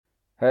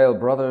Hail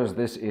brothers,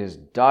 this is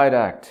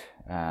Didact,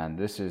 and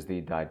this is the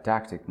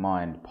Didactic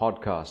Mind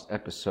podcast,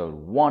 episode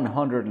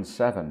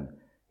 107,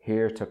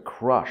 here to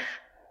crush.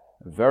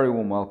 A very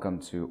warm welcome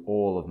to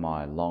all of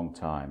my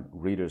long-time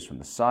readers from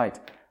the site.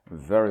 A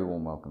very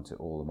warm welcome to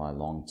all of my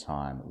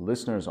long-time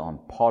listeners on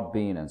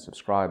Podbean and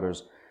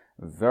subscribers.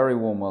 A very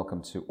warm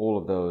welcome to all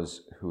of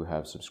those who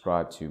have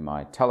subscribed to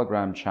my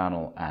Telegram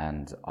channel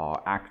and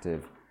are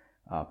active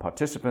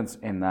participants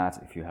in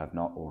that. If you have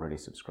not already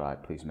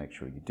subscribed, please make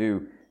sure you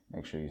do.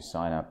 Make sure you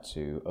sign up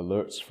to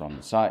alerts from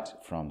the site,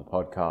 from the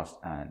podcast,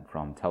 and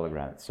from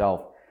Telegram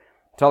itself.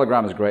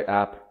 Telegram is a great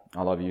app.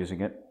 I love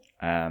using it.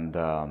 And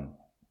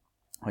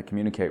I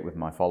communicate with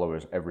my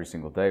followers every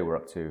single day. We're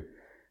up to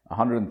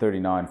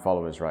 139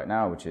 followers right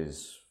now, which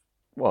is,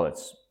 well,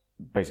 it's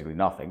basically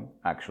nothing,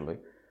 actually,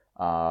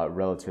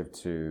 relative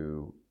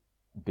to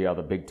the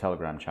other big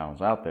Telegram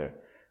channels out there.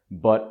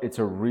 But it's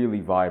a really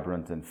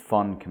vibrant and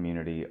fun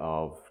community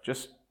of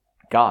just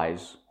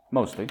guys,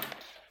 mostly,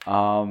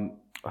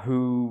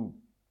 who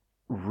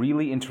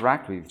really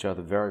interact with each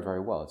other very, very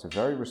well. It's a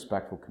very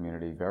respectful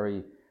community,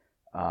 very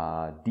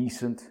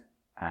decent,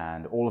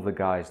 and all of the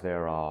guys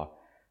there are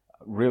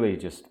really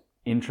just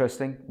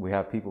interesting. We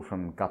have people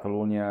from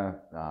Catalonia,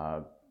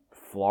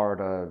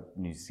 Florida,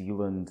 New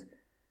Zealand,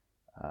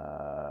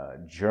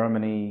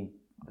 Germany,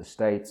 the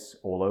States,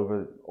 all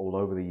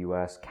over the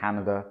US,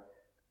 Canada,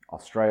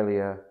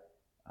 Australia,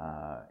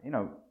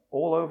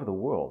 all over the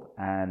world.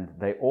 And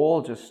they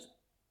all just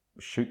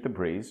shoot the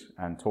breeze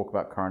and talk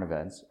about current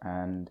events,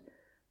 and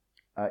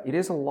it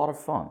is a lot of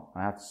fun,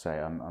 I have to say.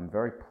 I'm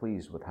very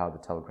pleased with how the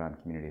Telegram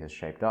community has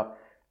shaped up,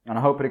 and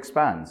I hope it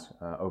expands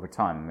over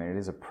time. I mean, it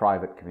is a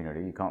private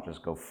community. You can't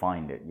just go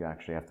find it. You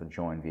actually have to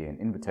join via an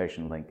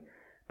invitation link,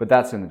 but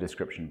that's in the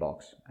description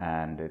box,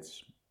 and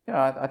it's,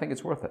 I think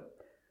it's worth it.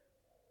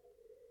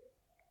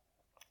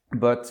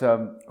 But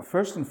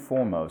first and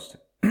foremost,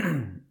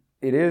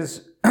 it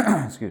is,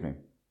 excuse me,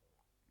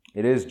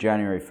 it is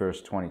January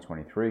 1st,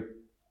 2023.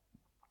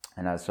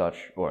 And as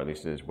such, or at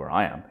least it is where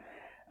I am,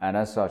 and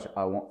as such,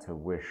 I want to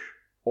wish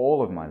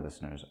all of my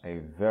listeners a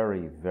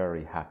very,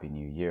 very happy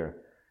new year.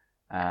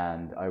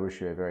 And I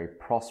wish you a very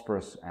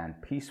prosperous and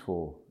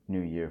peaceful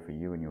new year for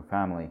you and your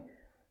family,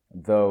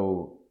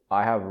 though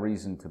I have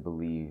reason to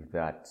believe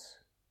that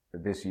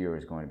this year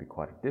is going to be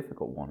quite a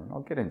difficult one, and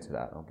I'll get into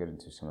that. I'll get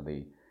into some of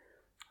the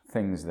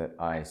things that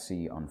I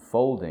see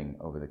unfolding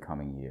over the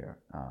coming year,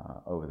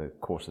 over the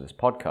course of this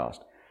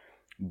podcast.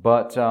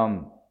 But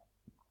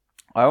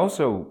I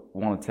also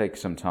want to take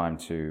some time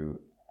to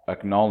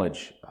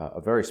acknowledge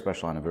a very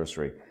special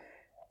anniversary.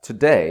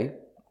 Today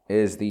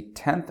is the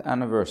 10th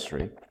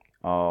anniversary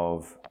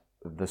of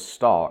the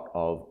start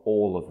of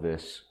all of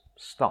this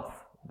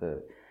stuff.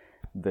 The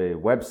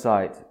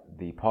website,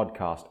 the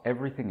podcast,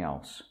 everything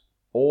else,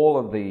 all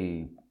of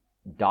the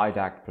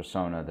Didact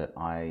persona that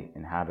I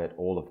inhabit,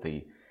 all of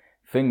the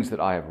things that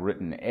I have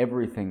written,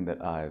 everything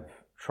that I've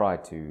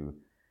tried to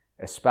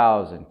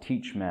espouse and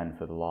teach men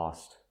for the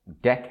last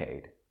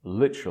decade,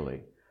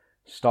 literally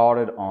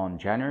started on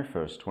January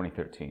 1st,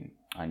 2013.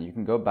 And you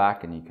can go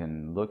back and you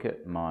can look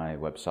at my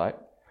website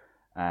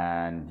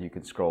and you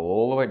can scroll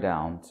all the way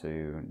down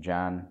to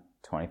Jan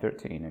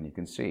 2013 and you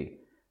can see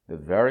the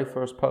very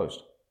first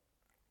post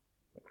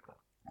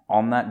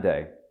on that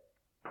day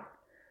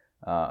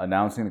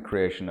announcing the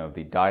creation of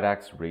the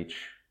Didact's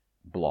Reach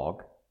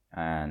blog.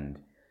 And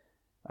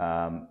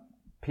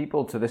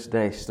people to this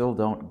day still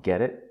don't get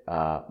it.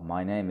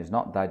 My name is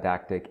not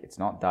Didactic, it's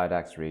not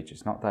Didact's Reach,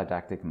 it's not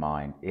Didactic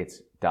Mind,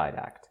 it's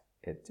Didact.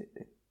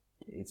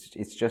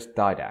 It's just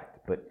Didact.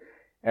 But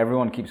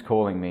everyone keeps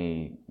calling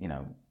me,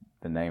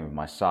 the name of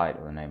my site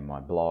or the name of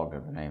my blog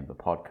or the name of the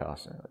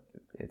podcast.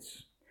 It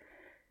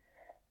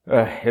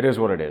is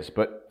what it is.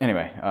 But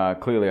anyway,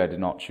 clearly I did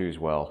not choose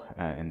well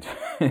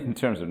in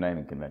terms of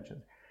naming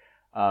conventions.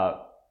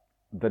 The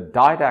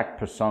Didact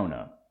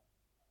persona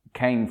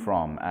came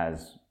from,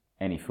 as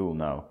any fool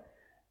know,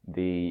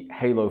 the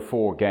Halo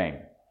 4 game,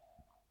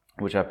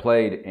 which I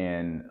played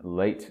in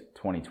late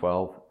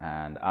 2012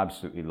 and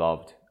absolutely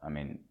loved. I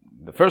mean,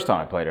 the first time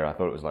I played it, I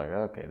thought it was like,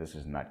 okay, this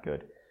isn't that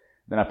good.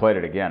 Then I played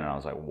it again and I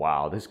was like,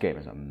 wow, this game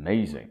is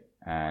amazing.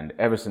 And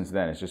ever since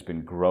then, it's just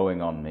been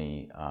growing on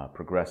me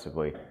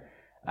progressively.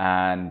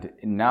 And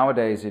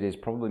nowadays, it is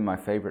probably my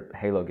favorite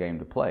Halo game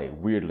to play,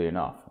 weirdly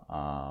enough.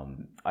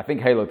 I think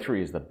Halo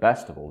 3 is the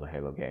best of all the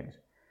Halo games.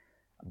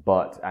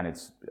 And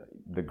it's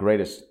the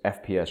greatest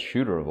FPS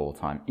shooter of all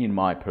time, in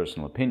my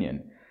personal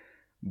opinion.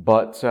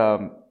 But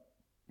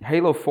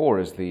Halo 4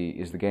 is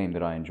the game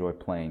that I enjoy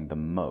playing the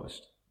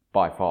most,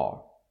 by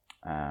far.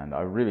 And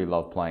I really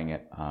love playing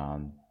it.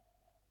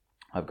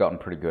 I've gotten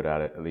pretty good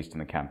at it, at least in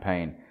the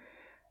campaign.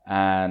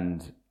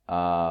 And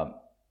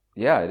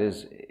it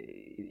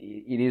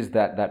is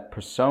that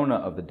persona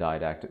of the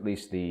Didact, at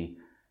least the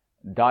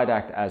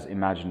Didact as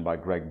imagined by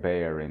Greg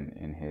Bear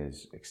in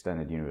his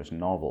extended universe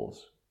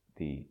novels.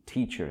 The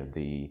teacher,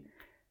 the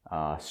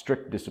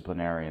strict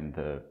disciplinarian,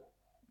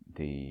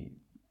 the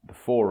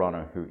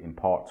forerunner who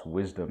imparts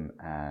wisdom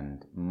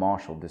and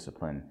martial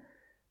discipline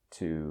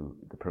to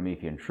the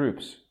Promethean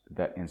troops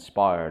that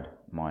inspired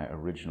my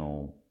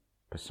original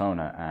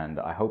persona, and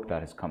I hope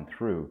that has come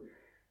through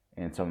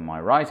in some of my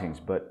writings.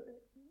 But,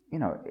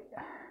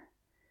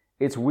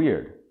 it's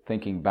weird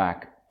thinking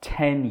back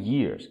 10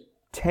 years,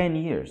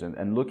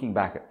 and looking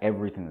back at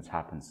everything that's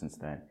happened since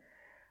then.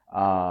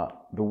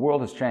 The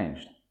world has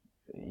changed,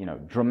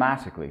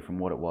 dramatically from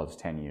what it was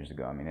 10 years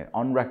ago. I mean,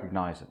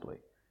 unrecognizably.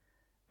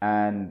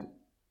 And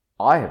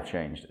I have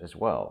changed as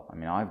well. I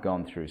mean, I've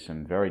gone through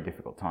some very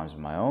difficult times of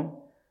my own.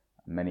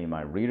 Many of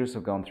my readers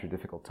have gone through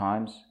difficult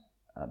times.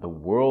 The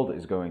world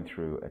is going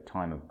through a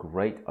time of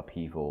great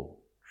upheaval,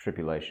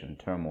 tribulation,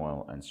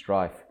 turmoil, and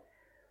strife.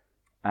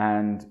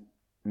 And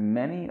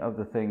many of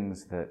the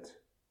things that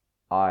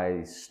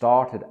I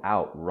started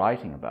out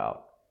writing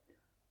about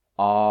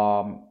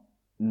are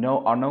no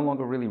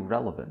longer really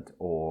relevant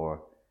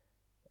or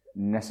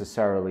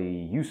necessarily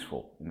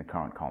useful in the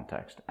current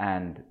context.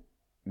 And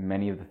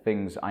many of the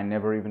things I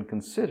never even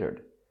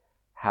considered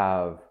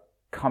have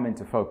come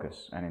into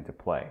focus and into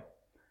play.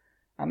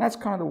 And that's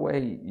kind of the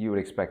way you would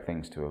expect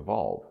things to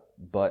evolve.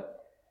 But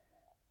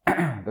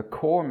the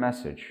core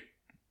message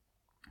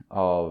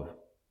of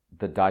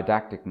the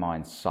Didactic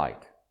Mind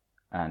site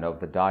and of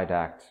the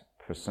Didact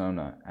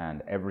persona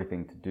and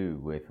everything to do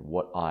with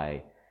what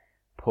I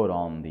put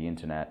on the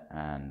internet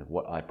and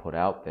what I put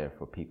out there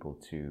for people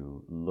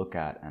to look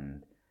at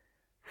and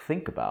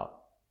think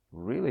about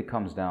really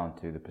comes down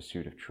to the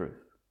pursuit of truth.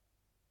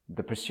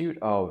 The pursuit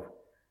of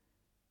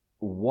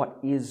what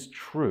is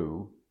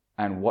true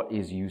and what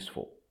is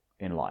useful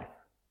in life.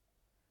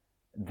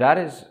 That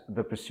is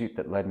the pursuit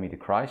that led me to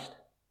Christ.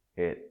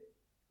 It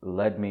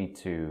led me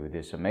to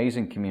this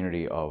amazing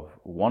community of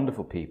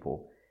wonderful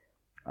people,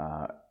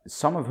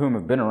 some of whom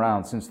have been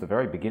around since the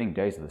very beginning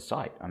days of the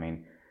site. I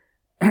mean,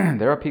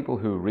 there are people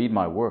who read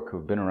my work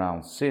who've been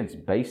around since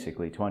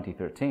basically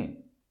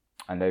 2013,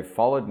 and they've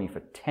followed me for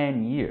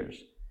 10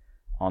 years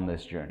on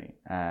this journey.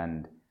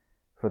 And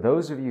for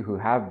those of you who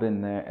have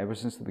been there ever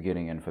since the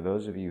beginning, and for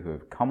those of you who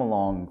have come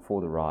along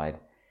for the ride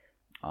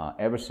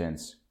ever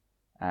since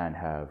and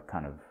have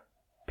kind of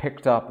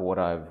picked up what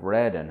I've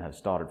read and have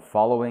started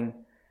following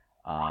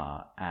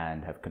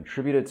and have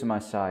contributed to my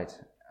site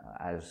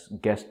as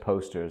guest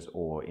posters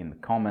or in the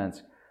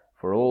comments,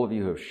 for all of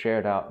you who have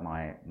shared out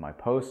my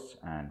posts,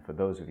 and for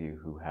those of you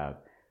who have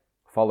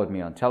followed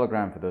me on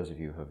Telegram, for those of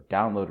you who have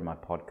downloaded my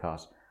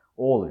podcast,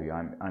 all of you,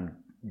 I'm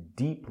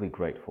deeply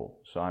grateful.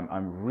 So I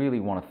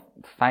really want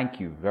to thank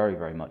you very,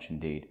 very much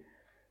indeed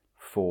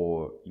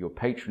for your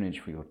patronage,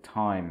 for your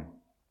time,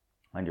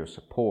 and your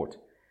support.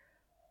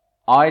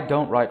 I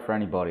don't write for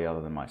anybody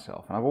other than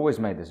myself, and I've always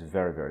made this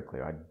very, very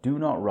clear. I do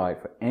not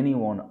write for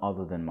anyone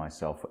other than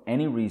myself, for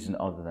any reason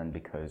other than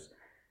because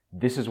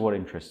this is what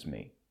interests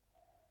me.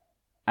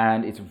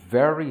 And it's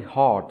very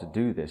hard to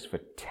do this for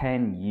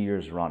 10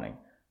 years running.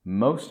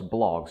 Most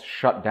blogs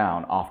shut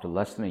down after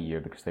less than a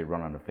year because they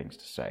run out of things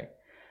to say.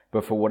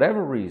 But for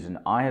whatever reason,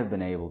 I have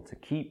been able to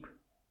keep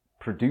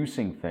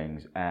producing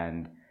things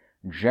and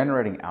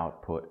generating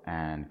output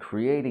and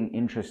creating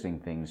interesting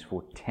things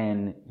for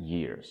 10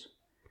 years.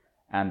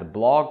 And the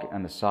blog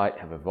and the site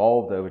have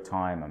evolved over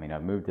time. I mean,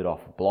 I've moved it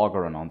off of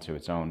Blogger and onto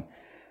its own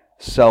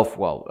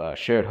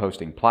shared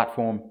hosting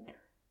platform.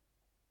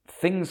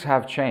 Things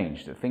have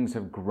changed. Things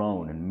have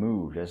grown and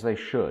moved as they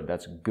should.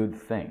 That's a good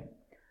thing.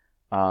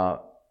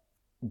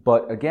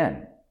 But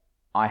again,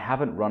 I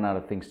haven't run out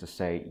of things to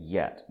say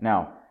yet.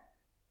 Now,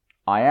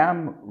 I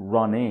am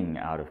running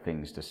out of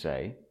things to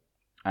say,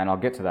 and I'll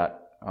get to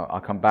that.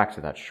 I'll come back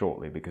to that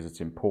shortly because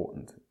it's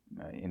important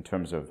in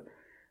terms of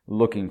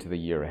looking to the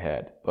year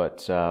ahead.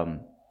 But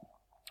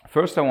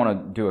first, I want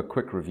to do a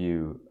quick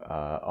recap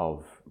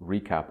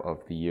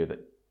of the year that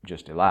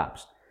just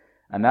elapsed,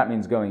 and that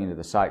means going into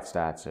the site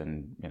stats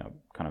and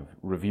kind of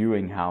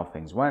reviewing how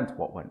things went,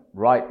 what went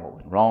right, what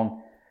went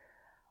wrong,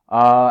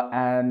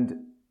 and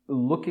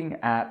looking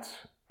at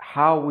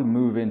how we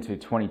move into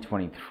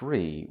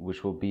 2023,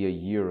 which will be a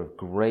year of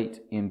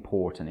great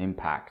import and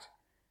impact,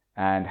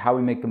 and how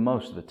we make the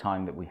most of the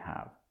time that we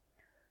have.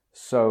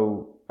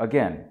 So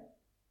again,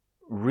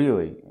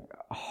 really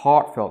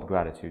heartfelt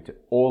gratitude to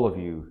all of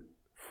you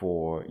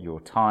for your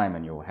time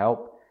and your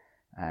help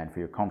and for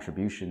your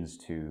contributions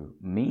to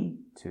me,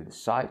 to the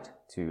site,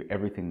 to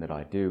everything that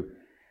I do.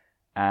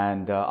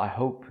 And I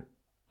hope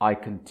I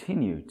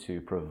continue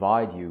to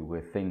provide you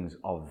with things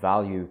of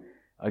value.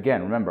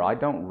 Again, remember, I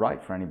don't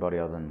write for anybody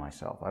other than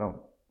myself. I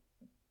don't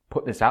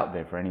put this out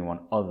there for anyone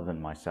other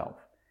than myself.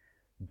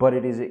 But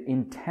it is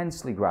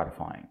intensely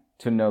gratifying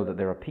to know that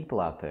there are people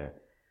out there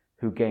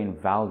who gain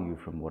value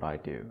from what I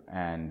do.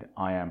 And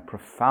I am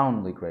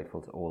profoundly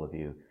grateful to all of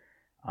you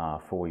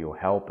for your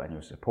help and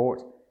your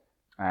support.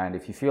 And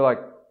if you feel like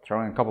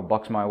throwing a couple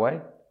bucks my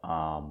way,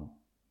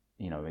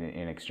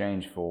 in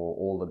exchange for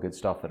all the good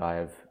stuff that I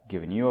have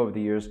given you over the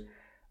years,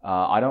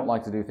 I don't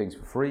like to do things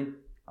for free.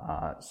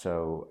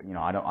 So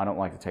I don't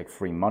like to take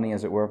free money,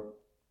 as it were.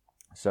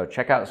 So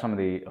check out some of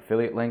the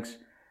affiliate links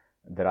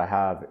that I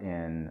have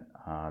in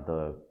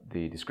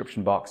the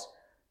description box.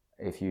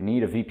 If you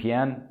need a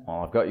VPN,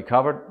 well, I've got you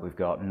covered. We've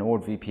got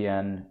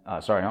Surfshark,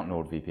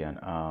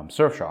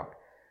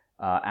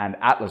 and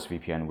Atlas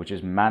VPN, which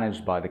is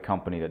managed by the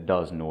company that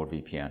does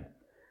NordVPN.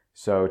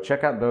 So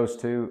check out those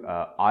two.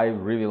 I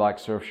really like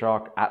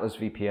Surfshark. Atlas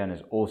VPN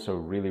is also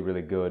really,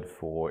 really good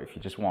for if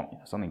you just want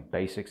something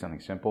basic, something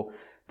simple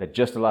that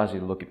just allows you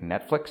to look at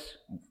Netflix.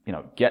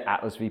 Get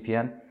Atlas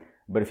VPN.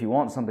 But if you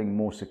want something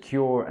more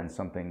secure and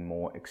something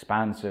more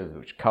expansive,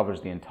 which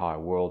covers the entire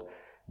world,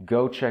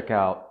 go check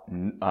out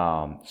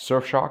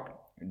Surfshark.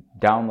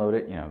 Download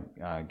it.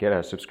 Get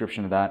a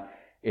subscription to that.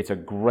 It's a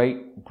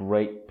great,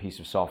 great piece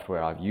of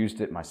software. I've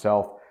used it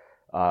myself.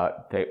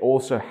 They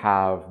also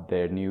have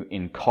their new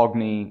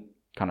Incogni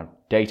kind of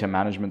data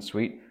management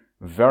suite.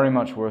 Very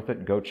much worth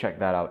it. Go check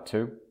that out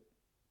too.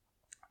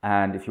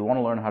 And if you want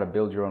to learn how to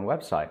build your own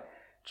website,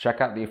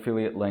 check out the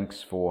affiliate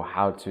links for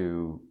how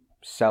to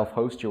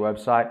self-host your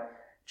website.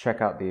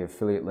 Check out the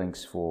affiliate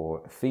links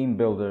for theme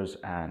builders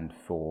and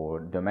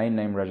for domain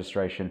name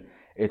registration.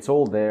 It's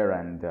all there,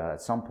 and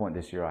at some point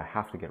this year I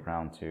have to get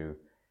around to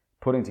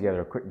putting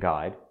together a quick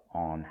guide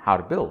on how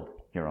to build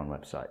your own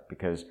website,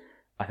 because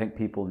I think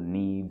people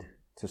need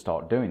to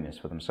start doing this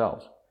for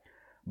themselves.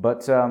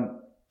 But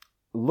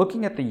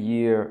looking at the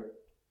year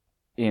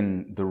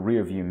in the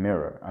rearview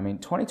mirror,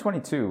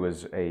 2022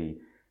 was a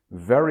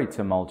very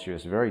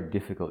tumultuous, very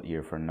difficult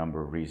year for a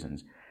number of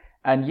reasons.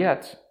 And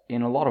yet,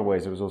 in a lot of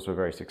ways, it was also a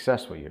very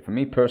successful year. For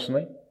me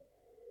personally,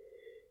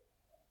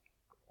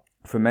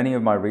 for many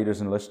of my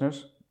readers and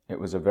listeners, it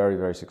was a very,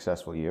 very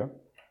successful year.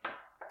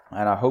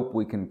 And I hope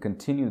we can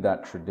continue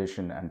that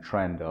tradition and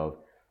trend of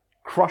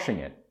crushing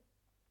it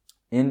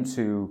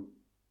into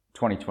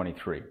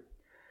 2023.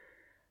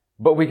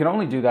 But we can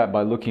only do that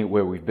by looking at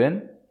where we've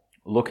been,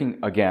 looking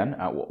again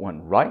at what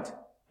went right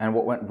and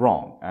what went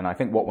wrong. And I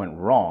think what went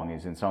wrong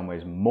is in some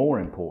ways more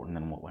important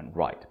than what went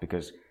right,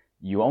 because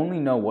you only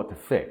know what to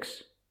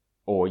fix,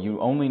 or you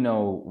only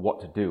know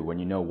what to do when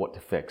you know what to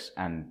fix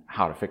and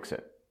how to fix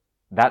it.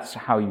 That's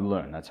how you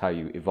learn. That's how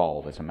you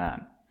evolve as a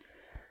man.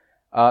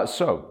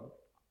 So,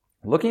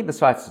 looking at the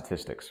site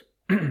statistics,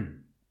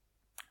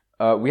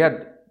 we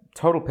had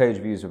total page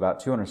views of about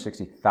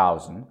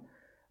 260,000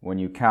 when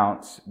you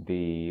count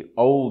the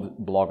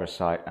old Blogger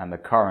site and the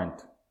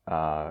current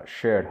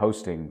shared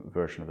hosting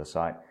version of the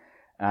site.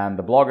 And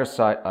the Blogger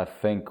site, I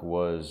think,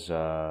 was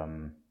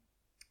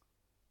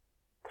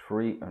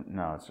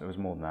it was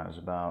more than that. It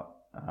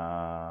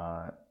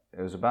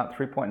was about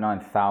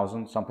 3.9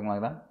 thousand, something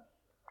like that.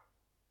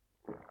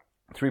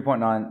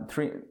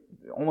 3.9,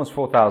 almost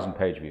 4,000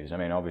 page views.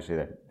 Obviously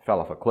they fell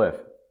off a cliff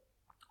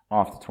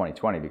after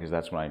 2020, because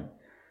that's when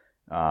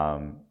I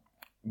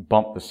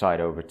bumped the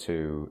site over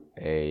to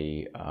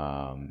a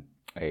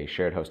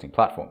shared hosting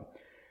platform.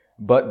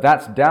 But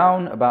that's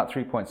down about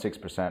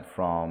 3.6%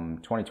 from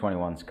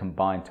 2021's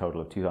combined total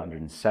of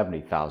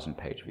 270,000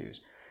 page views.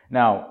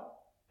 Now,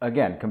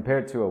 again,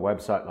 compared to a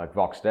website like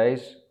Vox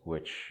Days,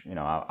 which,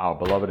 our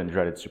beloved and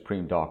dreaded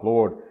Supreme Dark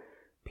Lord,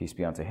 peace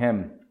be unto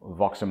him,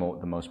 Voximo,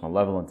 the most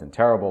malevolent and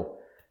terrible,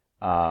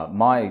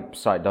 my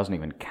site doesn't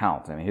even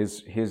count.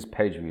 His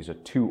page views are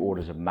 2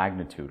 orders of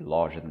magnitude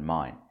larger than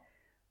mine.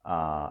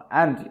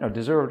 And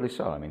deservedly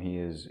so. He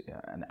is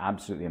an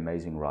absolutely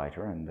amazing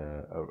writer and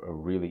a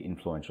really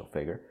influential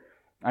figure,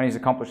 and he's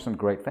accomplished some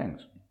great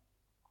things.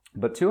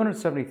 But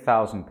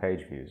 270,000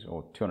 page views,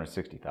 or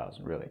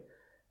 260,000 really,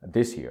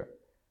 this year,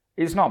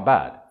 is not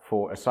bad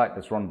for a site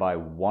that's run by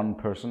one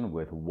person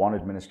with one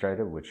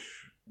administrator, which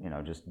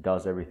just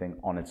does everything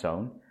on its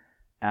own,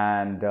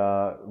 and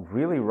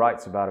really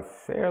writes about a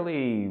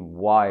fairly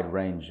wide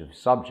range of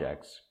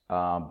subjects,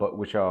 but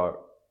which are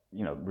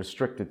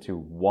restricted to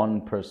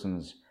one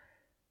person's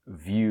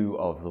view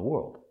of the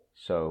world.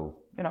 So,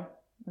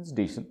 it's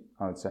decent,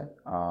 I would say.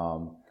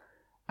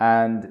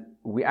 And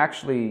we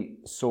actually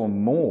saw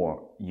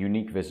more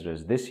unique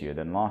visitors this year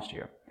than last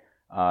year.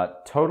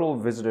 Total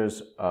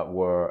visitors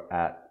were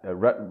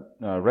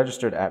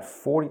registered at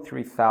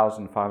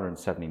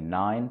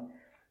 43,579,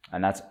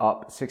 and that's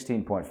up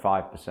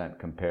 16.5%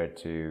 compared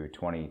to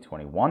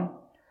 2021.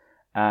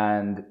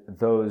 And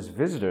those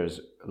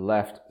visitors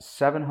left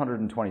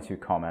 722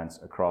 comments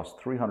across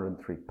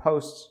 303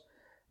 posts.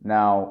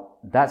 Now,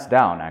 that's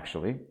down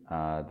actually.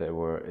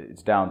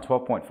 It's down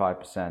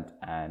 12.5%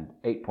 and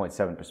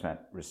 8.7%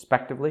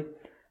 respectively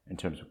in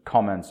terms of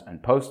comments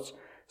and posts.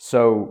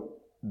 So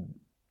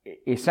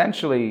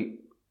essentially,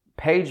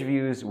 page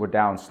views were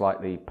down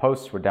slightly,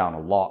 posts were down a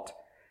lot,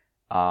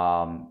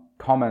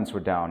 comments were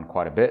down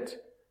quite a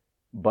bit,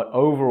 but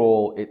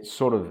overall it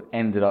sort of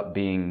ended up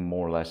being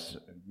more or less,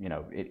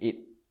 it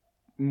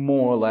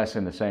more or less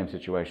in the same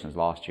situation as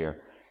last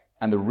year.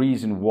 And the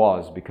reason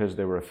was because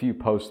there were a few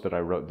posts that I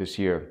wrote this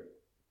year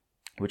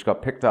which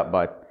got picked up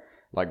by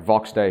like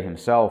Vox Day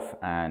himself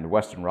and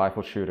Western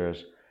Rifle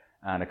Shooters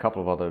and a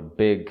couple of other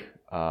big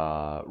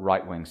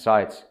right-wing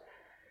sites,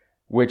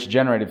 which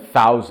generated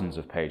thousands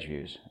of page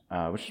views,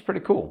 which is pretty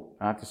cool,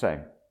 I have to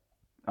say.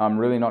 I'm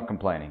really not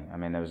complaining.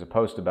 There was a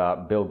post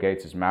about Bill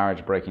Gates'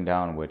 marriage breaking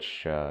down,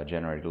 which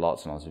generated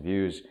lots and lots of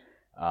views.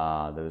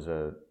 There was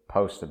a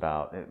post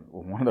about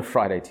one of the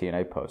Friday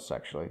TNA posts,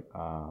 actually,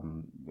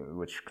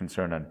 which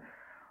concerned an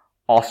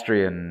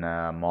Austrian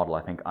model,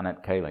 I think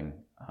Annette Kaling,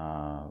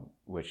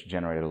 which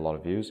generated a lot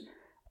of views.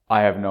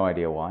 I have no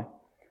idea why.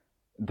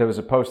 There was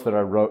a post that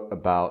I wrote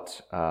about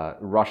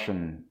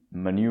Russian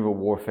maneuver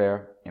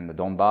warfare in the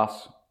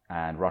Donbass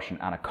and Russian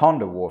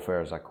anaconda warfare,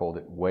 as I called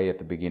it, way at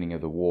the beginning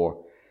of the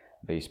war,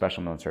 the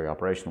special military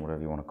operation,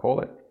 whatever you want to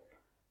call it,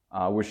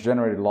 which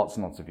generated lots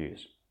and lots of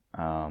views.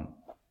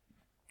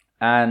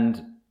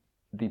 And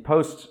the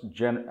posts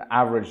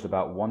averaged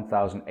about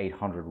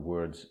 1,800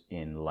 words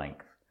in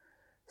length.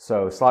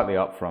 So slightly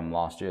up from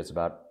last year. It's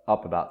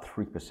up about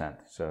 3%.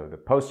 So the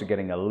posts are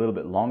getting a little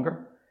bit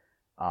longer,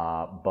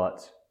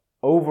 but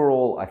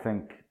overall, I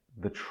think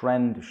the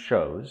trend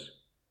shows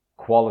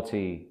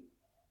quality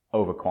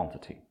over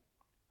quantity.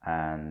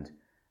 And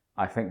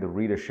I think the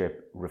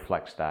readership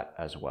reflects that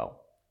as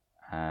well.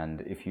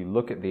 And if you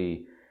look at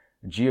the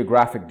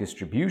geographic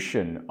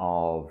distribution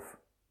of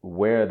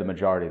where the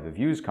majority of the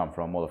views come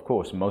from, well, of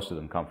course, most of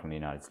them come from the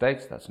United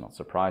States. That's not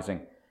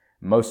surprising.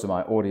 Most of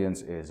my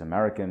audience is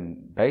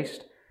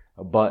American-based,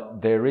 but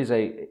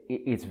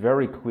it's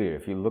very clear.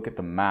 If you look at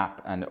the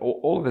map and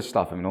all of this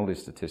stuff, I mean, all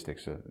these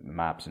statistics,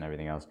 maps and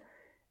everything else,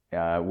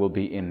 will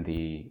be in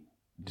the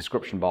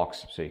description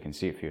box so you can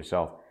see it for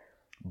yourself.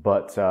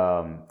 But,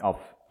 on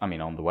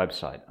the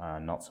website,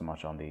 not so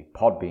much on the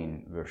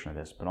Podbean version of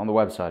this, but on the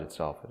website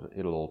itself,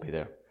 it'll all be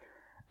there.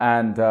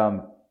 And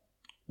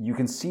you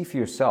can see for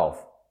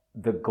yourself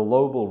the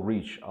global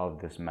reach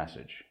of this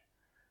message.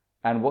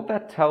 And what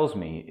that tells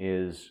me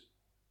is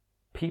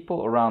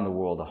people around the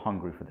world are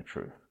hungry for the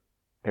truth.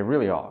 They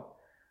really are.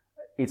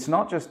 It's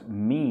not just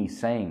me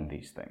saying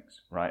these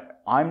things, right?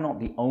 I'm not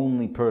the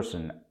only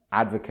person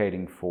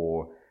advocating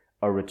for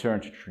a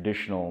return to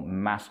traditional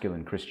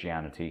masculine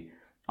Christianity.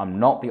 I'm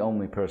not the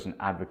only person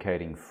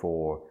advocating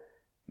for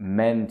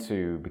men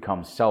to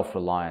become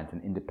self-reliant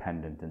and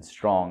independent and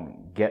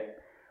strong,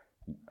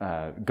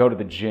 go to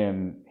the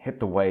gym, hit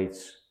the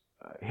weights,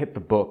 hit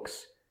the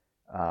books,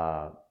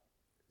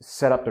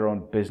 set up their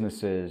own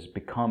businesses,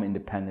 become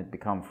independent,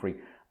 become free.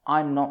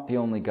 I'm not the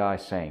only guy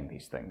saying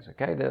these things,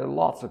 okay? There are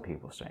lots of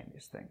people saying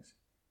these things.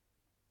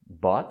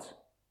 But,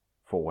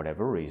 for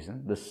whatever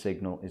reason, the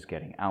signal is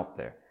getting out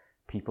there.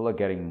 People are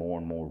getting more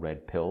and more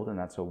red-pilled, and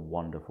that's a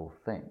wonderful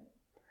thing.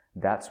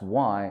 That's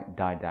why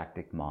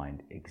Didactic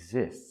Mind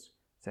exists,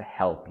 to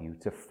help you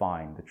to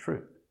find the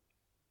truth.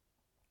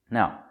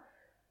 Now,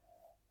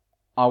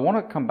 I want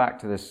to come back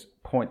to this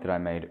point that I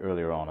made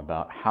earlier on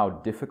about how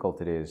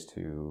difficult it is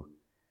to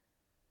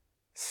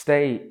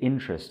stay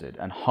interested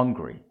and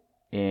hungry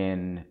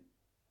in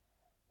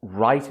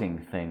writing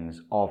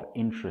things of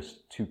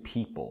interest to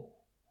people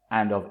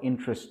and of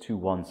interest to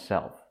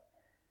oneself.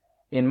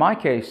 In my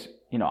case,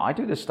 I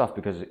do this stuff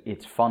because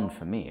it's fun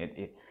for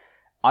me.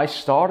 I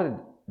started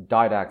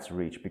Didact's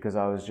Reach because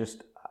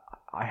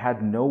I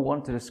had no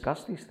one to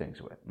discuss these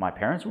things with. My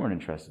parents weren't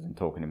interested in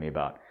talking to me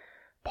about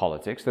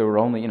politics. There were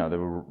only,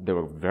 there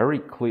were very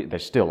clear, there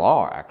still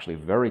are actually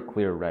very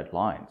clear red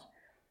lines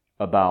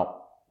about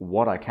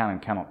what I can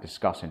and cannot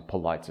discuss in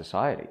polite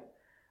society.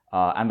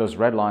 And those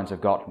red lines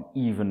have gotten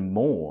even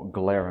more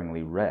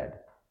glaringly red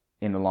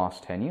in the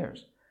last 10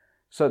 years.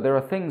 So there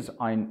were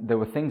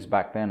things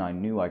back then I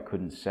knew I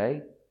couldn't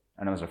say,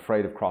 and I was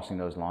afraid of crossing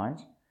those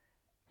lines.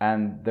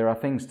 And there are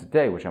things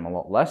today which I'm a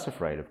lot less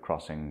afraid of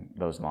crossing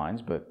those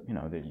lines, but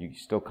that you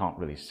still can't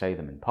really say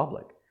them in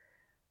public,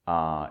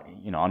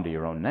 under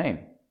your own name.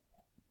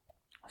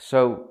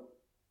 So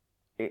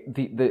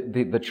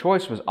the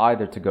choice was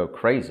either to go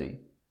crazy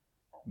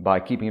by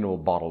keeping it all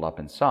bottled up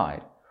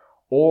inside,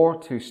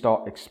 or to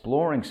start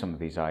exploring some of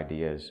these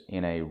ideas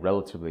in a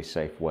relatively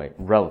safe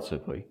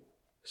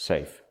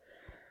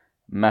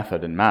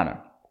method and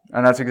manner.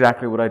 And that's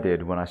exactly what I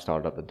did when I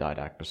started up the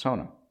Didact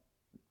Persona.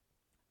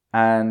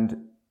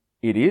 And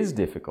it is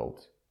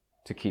difficult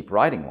to keep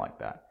writing like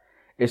that,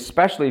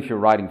 especially if you're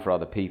writing for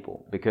other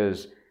people,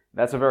 because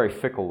that's a very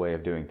fickle way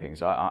of doing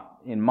things.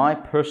 In my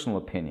personal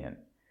opinion,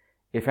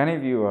 if any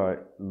of you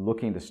are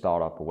looking to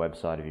start up a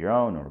website of your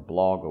own or a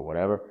blog or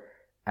whatever,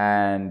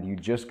 and you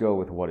just go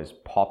with what is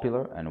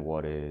popular and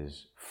what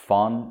is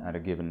fun at a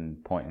given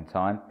point in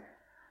time,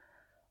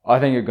 I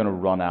think you're going to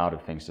run out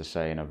of things to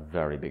say in a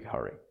very big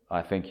hurry.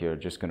 I think you're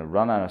just going to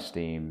run out of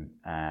steam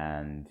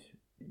and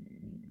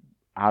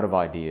out of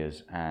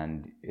ideas,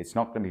 and it's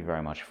not going to be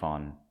very much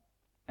fun,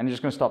 and you're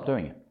just going to stop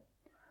doing it.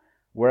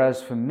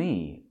 Whereas for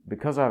me,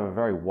 because I have a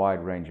very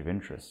wide range of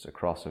interests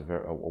across a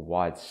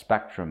wide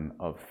spectrum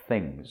of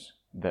things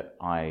that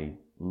I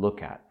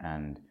look at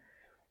and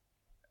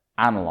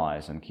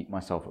analyze and keep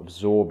myself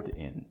absorbed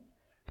in,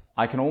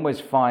 I can always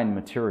find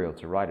material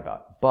to write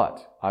about.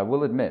 But I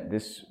will admit,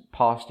 this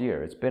past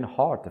year, it's been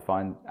hard to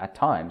find, at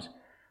times,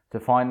 to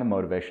find the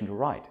motivation to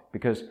write.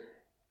 Because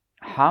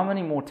how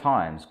many more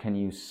times can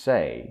you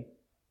say,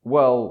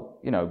 well,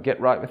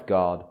 get right with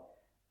God,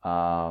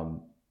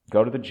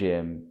 go to the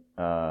gym,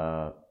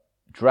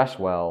 dress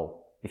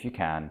well if you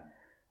can,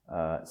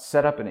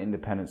 set up an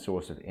independent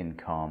source of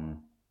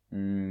income,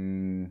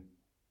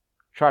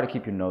 Try to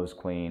keep your nose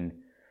clean.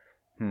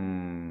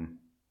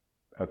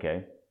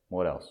 Okay,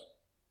 what else?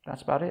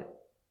 That's about it.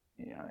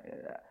 Yeah.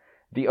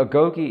 The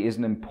Agoge is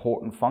an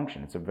important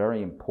function. It's a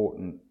very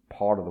important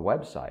part of the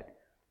website.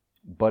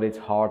 But it's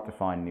hard to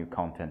find new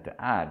content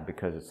to add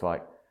because it's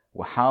like,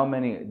 well, how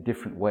many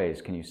different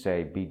ways can you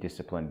say, be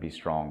disciplined, be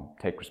strong,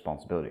 take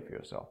responsibility for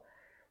yourself?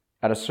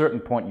 At a certain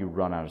point, you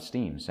run out of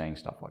steam saying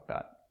stuff like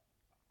that.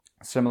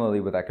 Similarly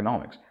with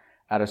economics,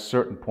 at a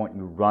certain point,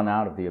 you run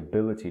out of the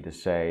ability to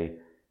say,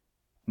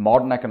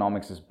 modern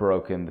economics is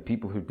broken, the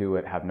people who do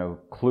it have no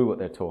clue what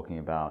they're talking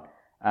about,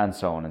 and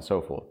so on and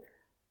so forth.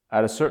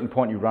 At a certain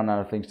point, you run out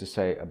of things to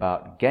say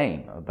about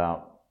game,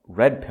 about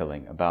red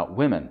pilling, about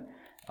women,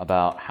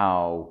 about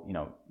how,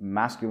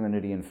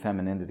 masculinity and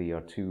femininity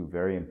are two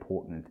very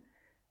important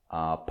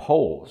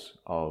poles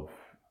of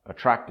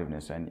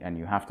attractiveness, and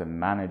you have to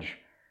manage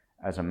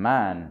as a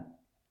man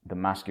the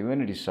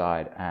masculinity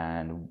side,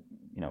 and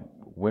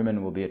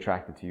women will be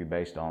attracted to you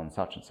based on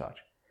such and such.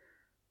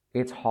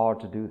 It's hard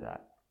to do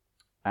that,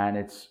 and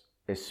it's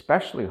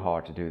especially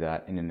hard to do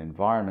that in an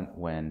environment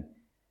when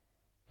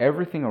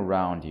everything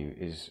around you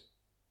is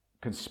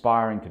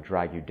conspiring to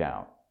drag you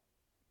down.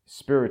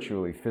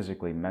 Spiritually,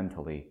 physically,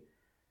 mentally,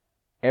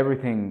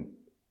 everything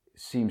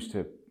seems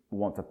to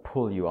want to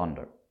pull you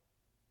under.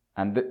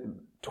 And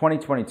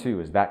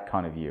 2022 is that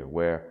kind of year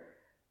where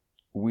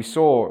we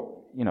saw,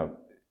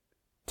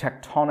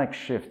 tectonic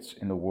shifts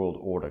in the world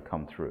order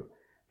come through.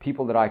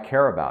 People that I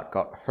care about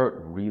got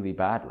hurt really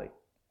badly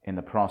in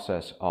the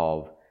process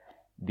of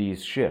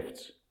these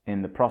shifts,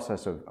 in the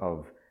process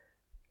of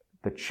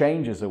the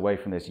changes away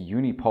from this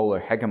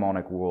unipolar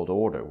hegemonic world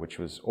order, which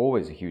was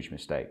always a huge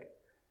mistake,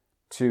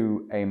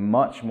 to a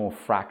much more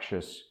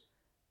fractious,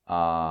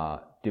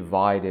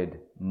 divided,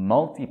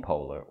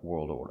 multipolar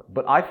world order.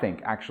 But I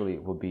think actually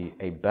it will be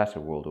a better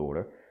world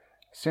order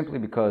simply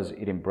because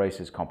it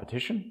embraces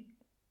competition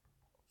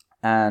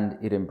and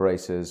it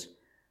embraces,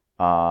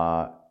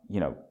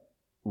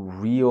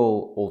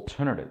 real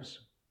alternatives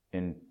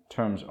in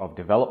terms of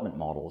development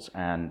models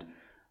and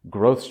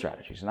growth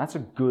strategies. And that's a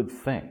good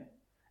thing.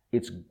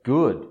 It's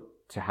good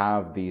to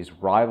have these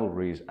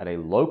rivalries at a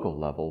local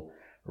level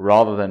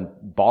rather than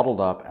bottled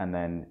up and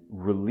then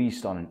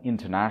released on an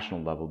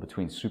international level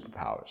between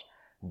superpowers.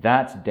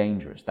 That's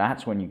dangerous.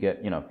 That's when you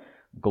get,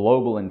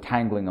 global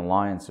entangling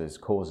alliances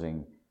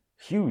causing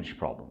huge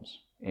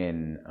problems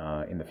in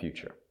the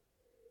future.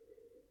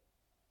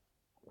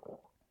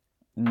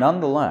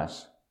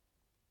 Nonetheless,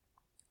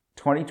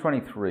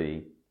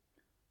 2023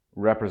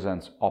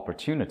 represents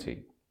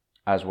opportunity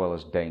as well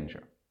as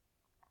danger.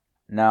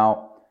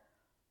 Now,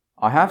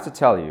 I have to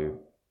tell you,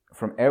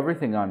 from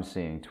everything I'm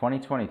seeing,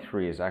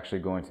 2023 is actually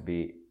going to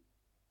be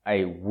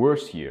a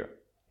worse year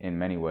in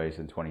many ways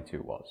than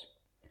 22 was.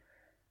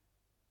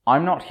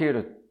 I'm not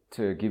here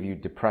to give you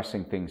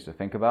depressing things to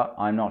think about.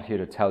 I'm not here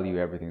to tell you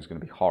everything's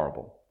going to be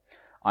horrible.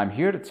 I'm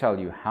here to tell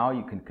you how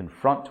you can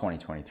confront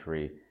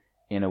 2023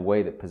 in a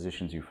way that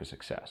positions you for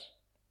success.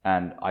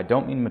 And I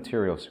don't mean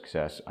material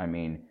success. I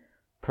mean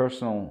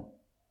personal,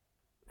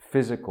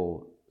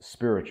 physical,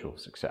 spiritual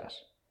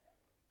success.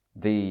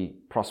 The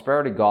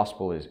prosperity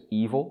gospel is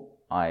evil.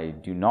 I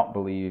do not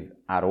believe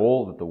at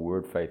all that the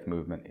word faith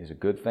movement is a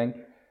good thing.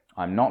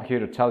 I'm not here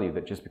to tell you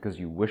that just because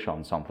you wish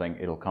on something,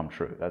 it'll come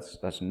true.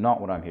 That's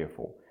not what I'm here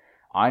for.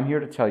 I'm here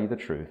to tell you the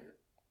truth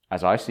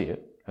as I see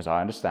it, as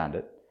I understand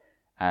it,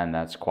 and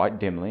that's quite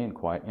dimly and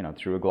quite,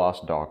 through a glass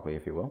darkly,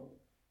 if you will.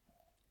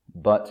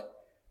 But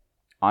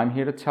I'm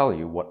here to tell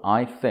you what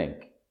I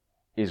think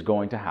is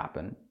going to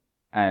happen,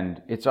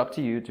 and it's up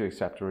to you to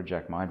accept or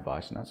reject my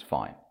advice, and that's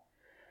fine.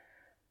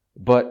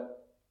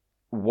 But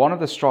one of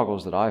the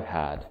struggles that I've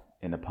had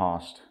in the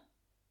past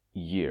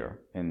year,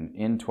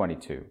 in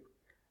 22,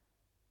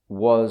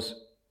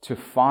 was to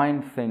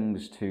find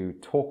things to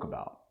talk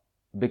about.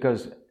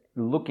 Because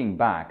looking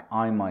back,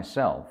 I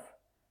myself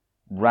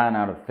ran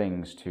out of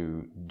things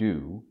to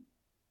do,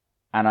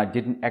 and I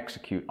didn't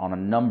execute on a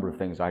number of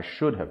things I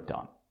should have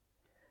done.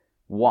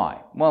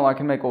 Why? Well, I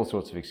can make all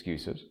sorts of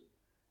excuses,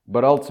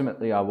 but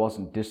ultimately I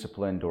wasn't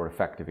disciplined or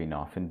effective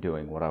enough in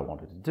doing what I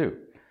wanted to do.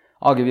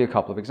 I'll give you a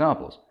couple of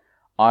examples.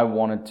 I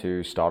wanted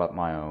to start up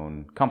my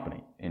own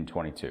company in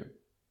 22.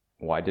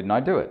 Why didn't I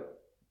do it?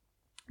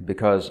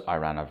 Because I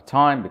ran out of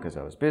time, because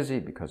I was busy,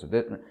 because of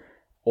it.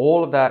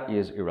 All of that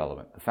is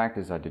irrelevant. The fact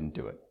is I didn't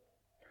do it.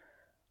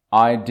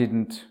 I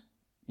didn't,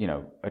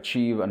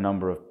 achieve a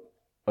number of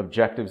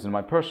objectives in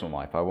my personal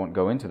life. I won't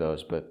go into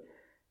those, but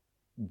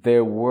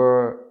there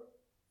were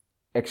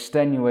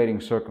extenuating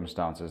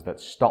circumstances that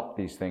stopped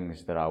these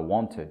things that I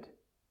wanted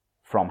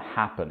from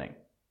happening.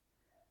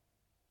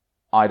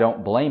 I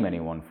don't blame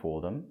anyone for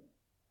them.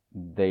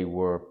 They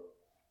were,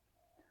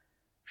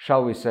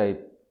 shall we say,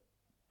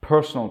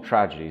 personal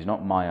tragedies,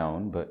 not my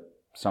own, but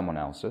someone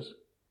else's.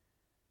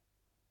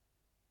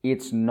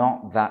 It's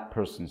not that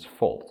person's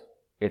fault.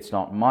 It's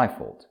not my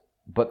fault.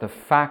 But the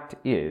fact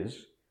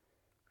is,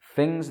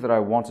 things that I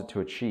wanted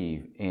to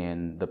achieve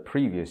in the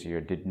previous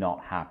year did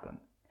not happen.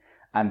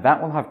 And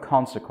that will have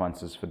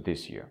consequences for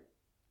this year.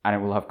 And it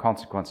will have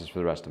consequences for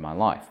the rest of my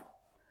life.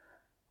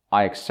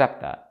 I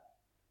accept that,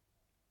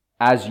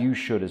 as you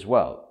should as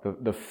well.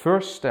 The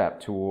first step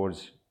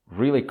towards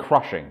really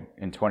crushing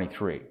in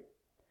 23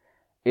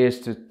 is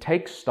to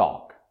take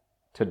stock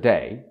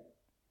today,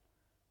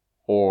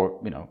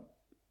 or,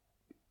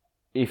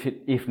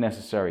 if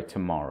necessary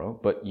tomorrow,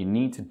 but you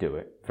need to do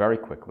it very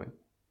quickly,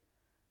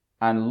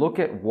 and look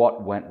at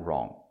what went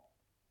wrong.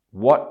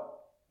 What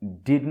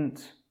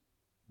didn't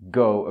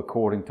go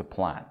according to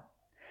plan.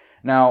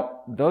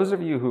 Now, those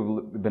of you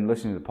who've been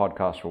listening to the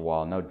podcast for a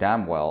while know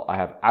damn well I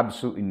have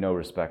absolutely no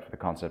respect for the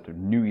concept of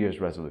New Year's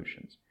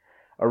resolutions.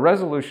 A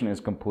resolution is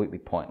completely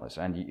pointless,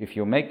 and if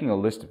you're making a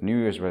list of New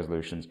Year's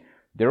resolutions,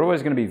 they're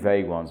always going to be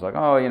vague ones like,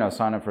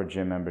 sign up for a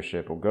gym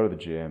membership, or go to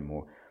the gym,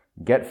 or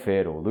get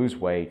fit, or lose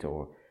weight,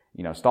 or,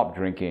 stop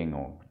drinking,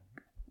 or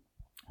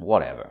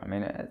whatever. I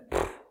mean,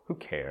 who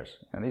cares?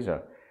 And these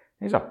are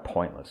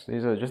pointless.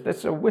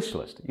 It's a wish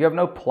list. You have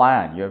no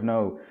plan. You have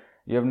no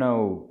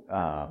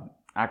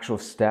actual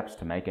steps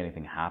to make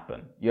anything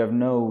happen. You have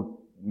no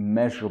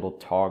measurable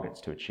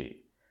targets to achieve.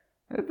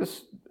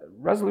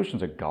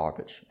 Resolutions are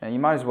garbage, and you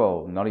might as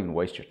well not even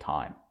waste your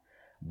time.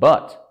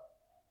 But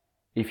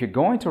if you're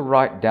going to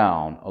write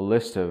down a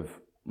list of,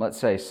 let's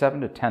say, 7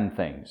 to 10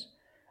 things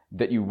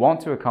that you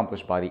want to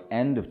accomplish by the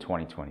end of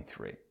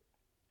 2023,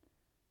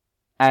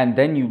 and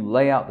then you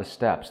lay out the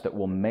steps that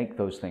will make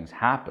those things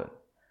happen,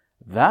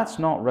 that's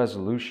not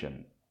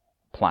resolution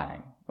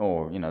planning.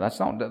 Or, that's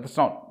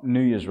not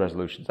New Year's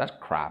resolutions. That's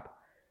crap.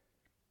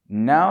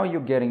 Now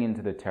you're getting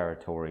into the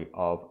territory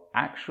of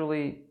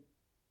actually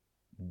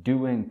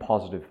doing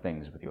positive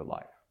things with your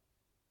life.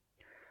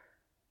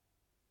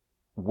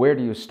 Where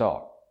do you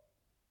start?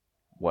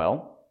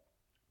 Well,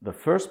 the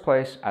first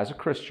place as a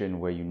Christian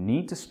where you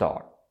need to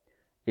start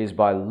is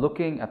by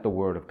looking at the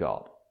Word of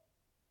God.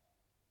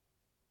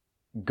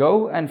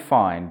 Go and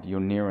find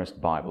your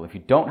nearest Bible. If you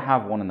don't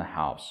have one in the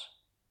house,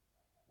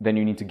 then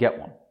you need to get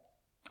one.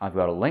 I've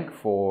got a link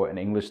for an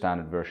English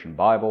Standard Version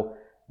Bible.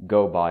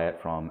 Go buy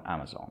it from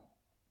Amazon.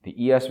 The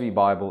ESV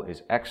Bible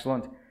is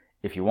excellent.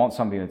 If you want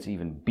something that's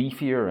even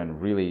beefier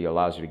and really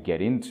allows you to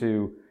get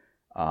into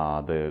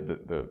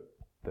the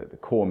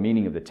core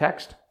meaning of the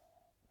text,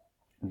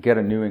 get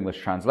a New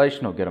English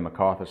Translation or get a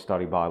MacArthur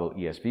Study Bible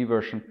ESV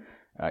version,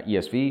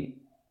 ESV,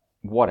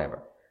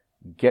 whatever.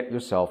 Get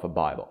yourself a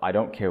Bible. I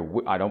don't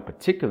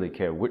particularly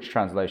care which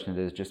translation it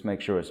is. Just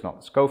make sure it's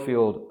not the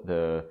Scofield,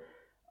 the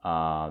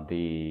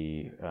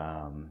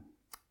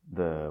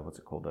what's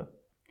it called?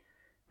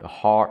 The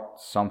Heart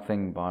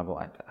something Bible.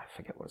 I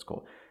forget what it's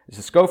called.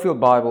 The Scofield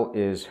Bible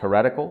is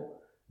heretical.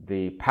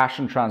 The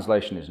Passion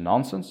Translation is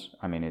nonsense.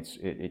 I mean,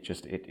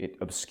 it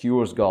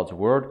obscures God's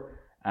word.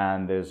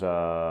 And there's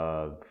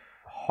a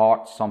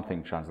Heart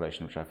something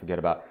translation, which I forget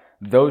about.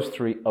 Those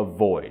three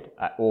avoid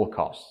at all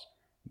costs.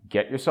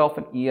 Get yourself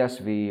an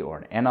ESV or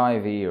an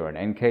NIV or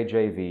an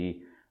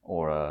NKJV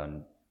or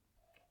an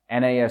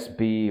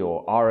NASB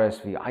or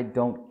RSV. I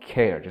don't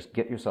care. Just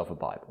get yourself a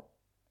Bible.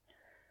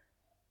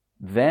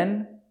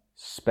 Then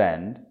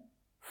spend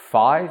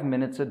 5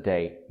 minutes a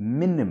day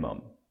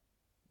minimum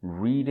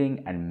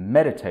reading and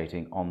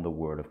meditating on the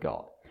Word of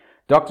God.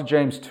 Dr.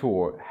 James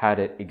Tour had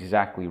it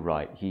exactly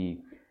right.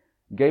 He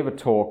gave a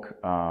talk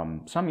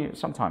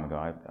some time ago,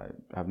 I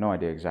have no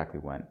idea exactly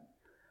when,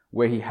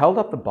 where he held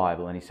up the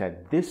Bible and he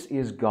said, this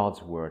is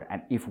God's Word,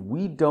 and if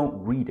we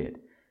don't read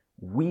it,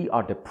 we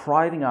are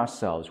depriving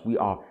ourselves.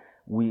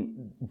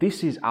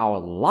 This is our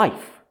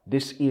life.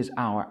 This is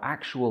our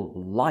actual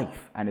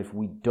life. And if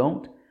we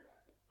don't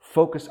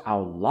focus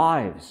our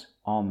lives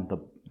on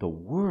the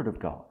Word of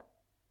God,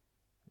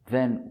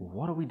 then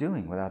what are we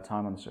doing with our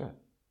time on this earth?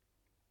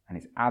 And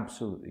he's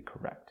absolutely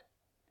correct.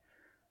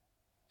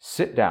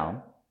 Sit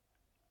down,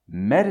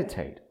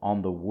 meditate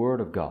on the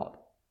Word of God.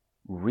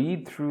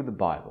 Read through the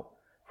Bible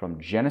from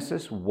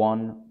Genesis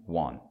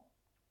 1:1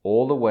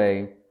 all the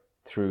way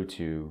through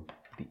to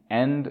the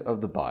end of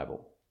the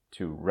Bible,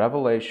 to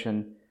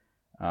Revelation,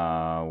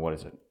 all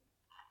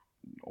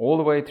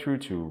the way through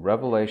to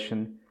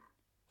Revelation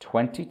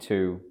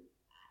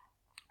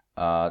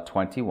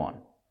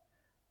 22:21.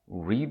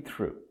 Read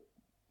through.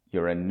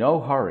 You're in no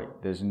hurry.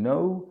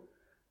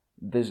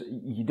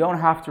 You don't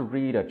have to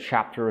read a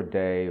chapter a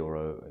day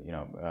or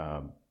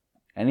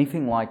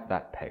anything like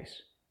that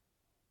pace.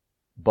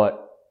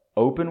 But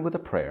open with a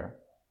prayer,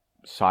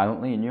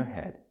 silently in your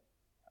head,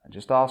 and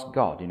just ask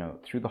God,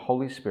 through the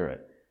Holy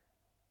Spirit,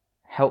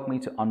 help me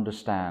to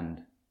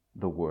understand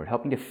the Word.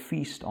 Help me to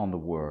feast on the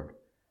Word.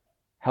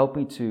 Help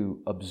me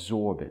to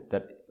absorb it.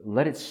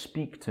 Let it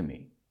speak to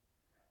me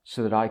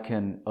so that I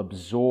can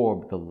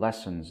absorb the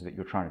lessons that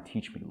you're trying to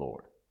teach me,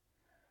 Lord.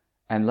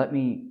 And let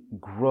me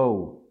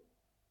grow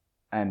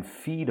and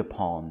feed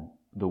upon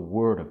the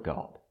Word of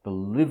God, the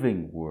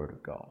living Word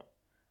of God,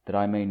 that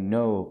I may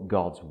know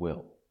God's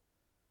will.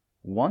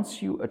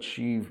 Once you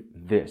achieve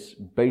this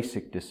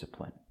basic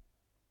discipline,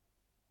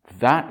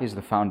 that is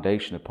the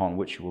foundation upon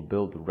which you will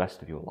build the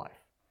rest of your life.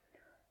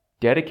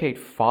 Dedicate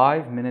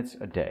 5 minutes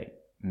a day,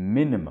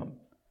 minimum,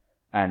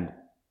 and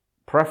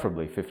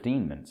preferably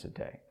 15 minutes a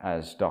day,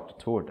 as Dr.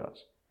 Tour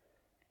does,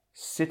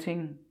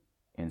 sitting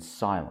in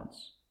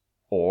silence.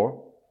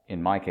 Or,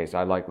 in my case,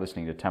 I like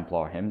listening to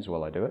Templar hymns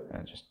while I do it,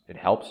 and it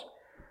helps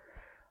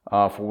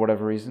for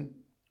whatever reason.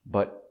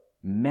 But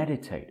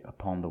meditate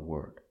upon the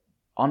Word.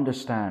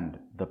 Understand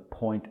the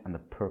point and the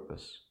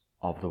purpose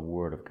of the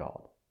Word of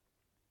God.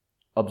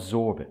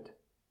 Absorb it.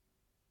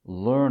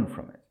 Learn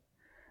from it.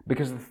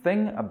 Because the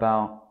thing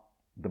about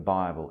the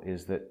Bible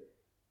is that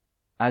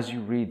as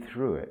you read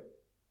through it,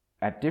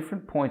 at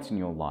different points in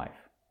your life,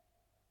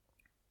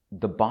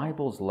 the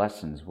Bible's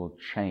lessons will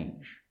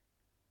change.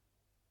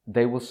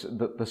 They will,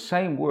 the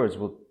same words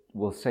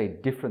will say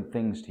different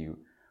things to you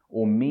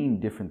or mean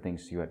different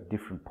things to you at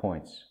different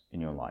points in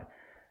your life.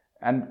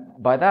 And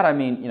by that I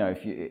mean,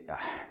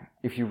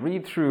 if you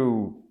read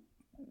through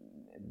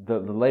the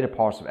later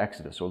parts of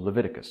Exodus or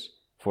Leviticus,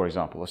 for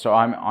example. So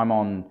I'm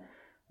on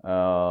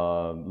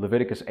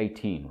Leviticus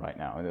 18 right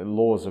now, the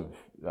laws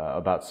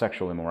about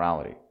sexual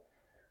immorality.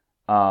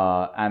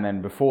 And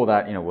then before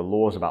that, were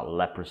laws about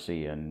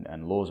leprosy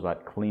and laws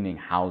about cleaning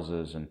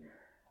houses and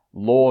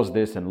laws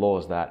this and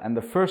laws that. And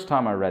the first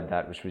time I read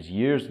that, which was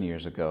years and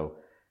years ago,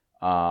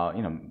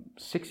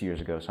 6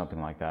 years ago,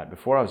 something like that,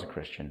 before I was a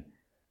Christian,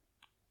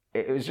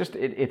 it was just,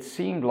 it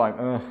seemed like,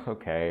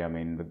 okay, I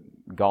mean,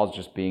 God's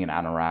just being an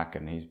anorak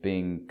and he's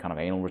being kind of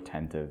anal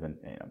retentive, and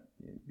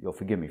you'll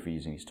forgive me for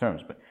using these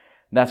terms, but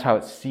that's how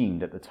it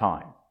seemed at the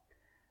time.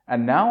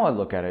 And now I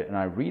look at it and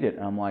I read it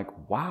and I'm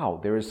like, wow,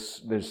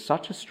 there's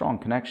such a strong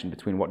connection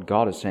between what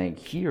God is saying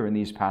here in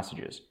these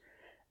passages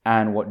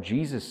and what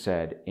Jesus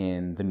said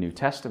in the New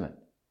Testament.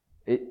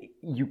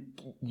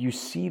 You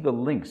see the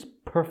links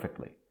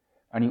perfectly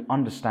and you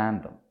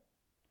understand them.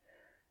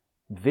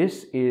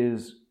 This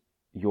is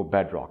your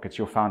bedrock. It's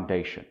your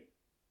foundation.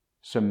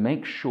 So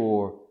make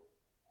sure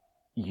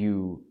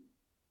you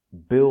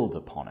build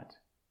upon it.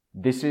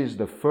 This is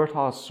the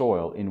fertile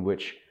soil in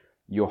which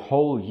your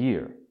whole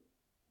year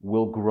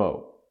will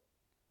grow.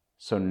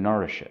 So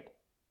nourish it.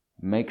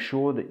 Make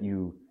sure that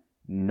you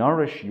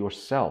nourish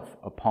yourself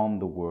upon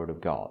the Word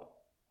of God.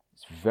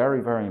 It's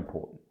very, very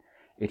important.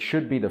 It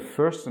should be the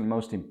first and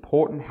most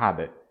important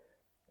habit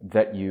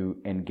that you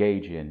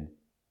engage in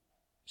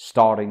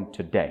starting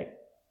today.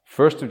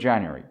 1st of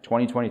January,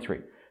 2023.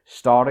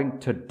 Starting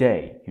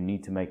today, you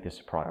need to make this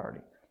a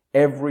priority.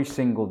 Every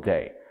single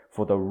day,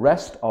 for the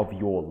rest of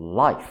your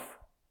life,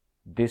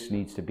 this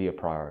needs to be a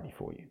priority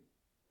for you.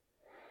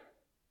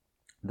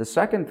 The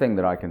second thing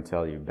that I can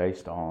tell you,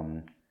 based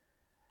on,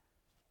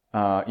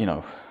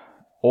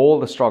 all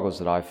the struggles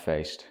that I've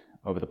faced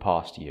over the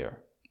past year,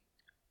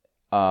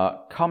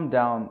 comes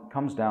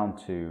down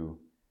to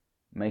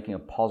making a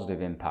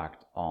positive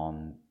impact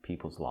on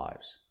people's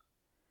lives.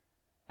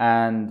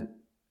 And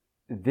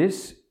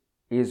this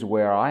is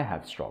where I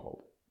have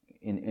struggled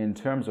in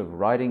terms of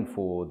writing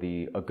for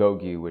the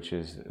Agoge, which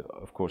is,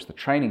 of course, the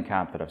training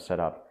camp that I've set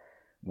up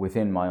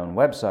within my own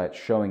website,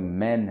 showing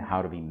men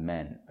how to be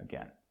men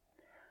again.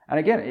 And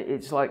again,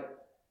 it's like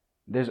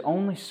there's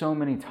only so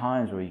many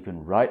times where you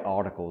can write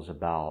articles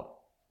about,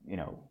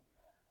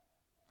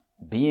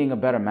 being a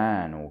better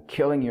man or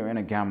killing your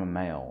inner gamma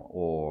male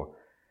or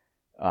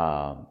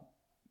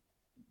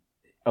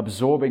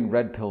absorbing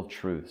red pill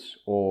truths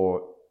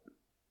or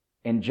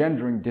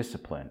engendering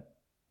discipline.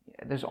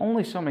 There's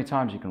only so many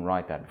times you can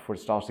write that before it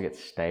starts to get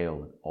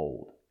stale and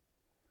old.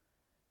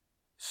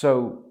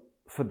 So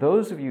for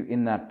those of you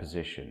in that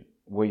position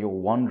where you're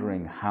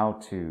wondering how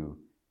to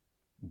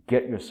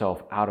get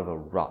yourself out of a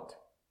rut,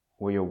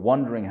 where you're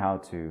wondering how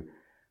to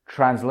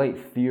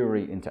translate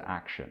theory into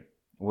action,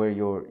 where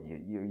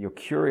you're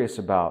curious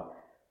about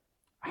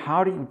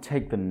how do you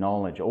take the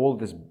knowledge, all of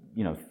this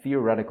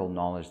theoretical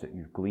knowledge that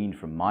you've gleaned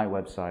from my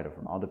website or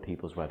from other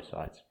people's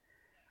websites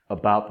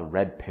about the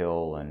red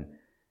pill and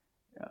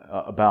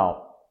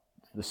about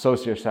the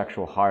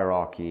sociosexual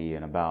hierarchy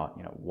and about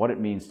what it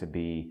means to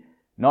be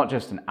not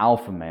just an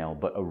alpha male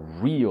but a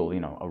real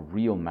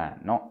man,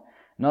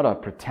 not a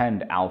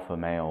pretend alpha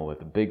male with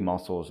the big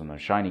muscles and the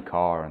shiny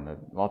car and the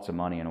lots of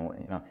money and all.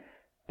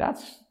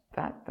 That's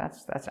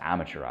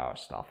amateur hour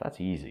stuff. That's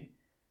easy.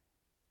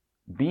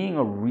 Being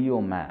a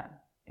real man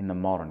in the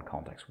modern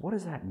context, what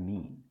does that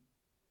mean?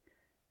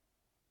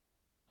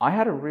 I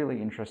had a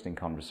really interesting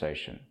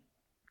conversation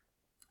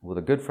with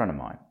a good friend of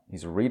mine.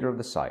 He's a reader of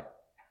the site,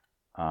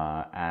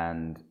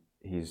 and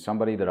he's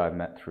somebody that I've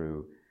met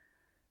through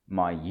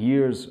my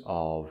years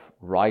of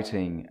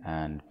writing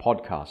and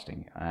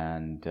podcasting,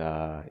 and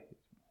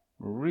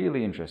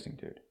really interesting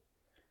dude.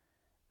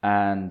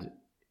 And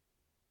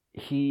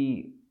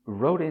he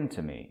wrote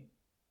into me,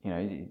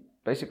 he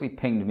basically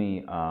pinged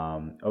me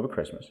over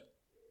Christmas.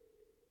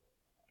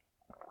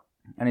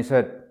 And he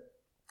said,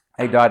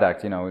 "Hey,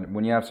 Didact,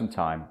 when you have some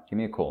time, give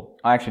me a call."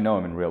 I actually know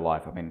him in real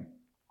life. I mean,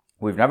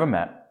 we've never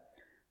met,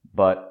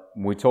 but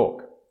we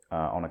talk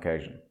on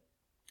occasion.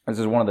 This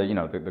is one of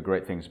the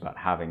great things about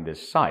having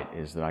this site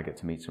is that I get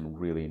to meet some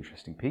really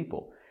interesting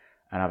people.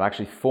 And I've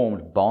actually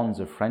formed bonds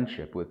of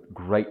friendship with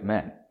great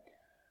men.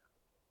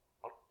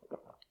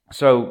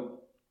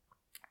 So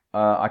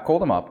I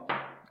called him up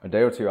a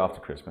day or two after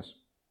Christmas.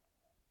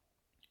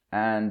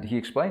 And he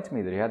explained to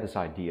me that he had this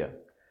idea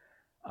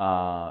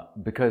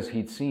because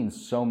he'd seen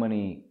so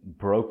many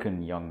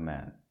broken young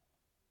men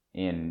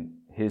in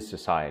his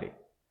society.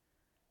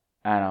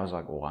 And I was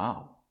like,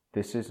 wow,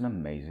 this is an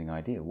amazing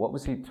idea. What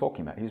was he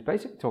talking about? He was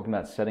basically talking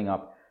about setting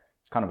up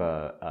kind of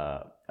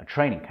a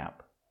training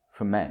camp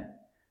for men,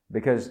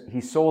 because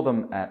he saw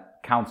them at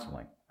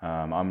counseling.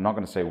 I'm not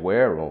going to say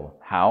where or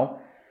how,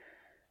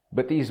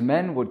 but these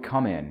men would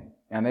come in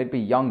and they'd be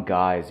young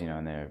guys,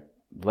 in their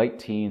late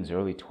teens,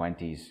 early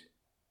 20s,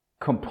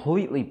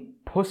 completely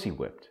pussy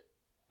whipped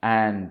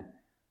and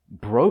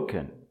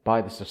broken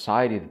by the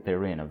society that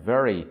they're in, a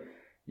very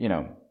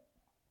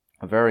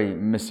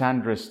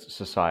misandrist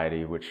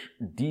society which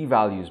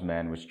devalues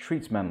men, which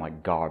treats men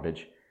like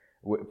garbage,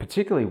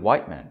 particularly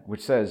white men,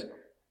 which says,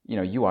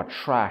 you are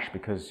trash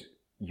because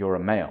you're a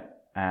male,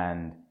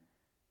 and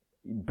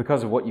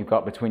because of what you've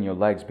got between your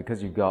legs,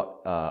 because you've got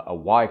a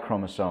Y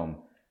chromosome,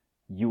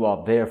 you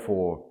are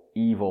therefore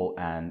evil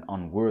and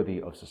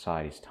unworthy of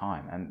society's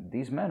time. And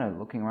these men are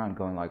looking around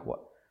going like,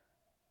 what?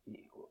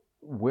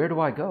 Where do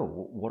I go?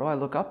 What do I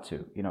look up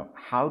to?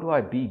 How do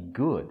I be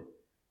good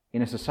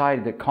in a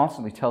society that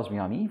constantly tells me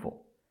I'm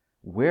evil?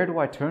 Where do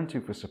I turn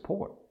to for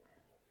support?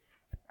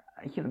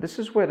 This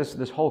is where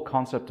this whole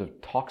concept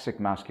of toxic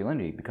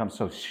masculinity becomes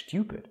so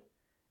stupid.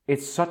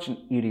 It's such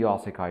an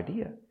idiotic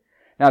idea.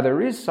 Now,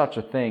 there is such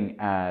a thing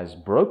as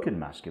broken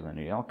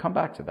masculinity. I'll come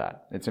back to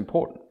that. It's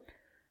important.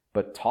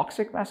 But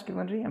toxic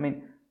masculinity,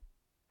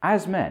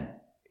 as men,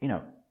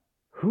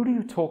 who do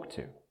you talk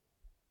to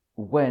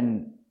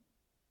when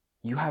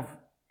you have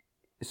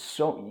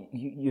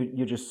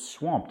you're just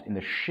swamped in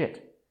the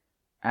shit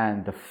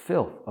and the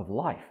filth of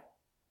life?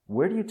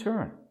 Where do you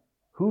turn?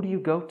 Who do you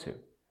go to?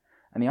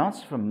 And the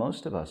answer for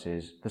most of us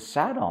the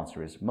sad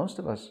answer is, most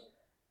of us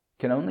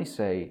can only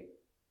say,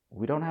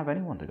 we don't have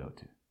anyone to go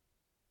to.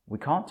 We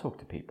can't talk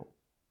to people.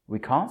 We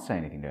can't say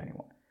anything to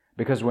anyone.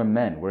 Because we're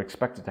men, we're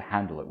expected to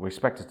handle it. We're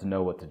expected to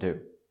know what to do.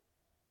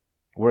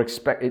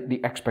 The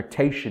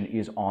expectation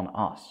is on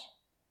us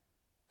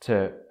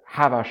to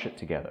have our shit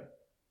together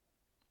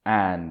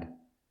and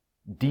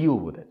deal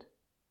with it.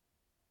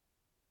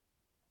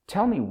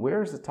 Tell me,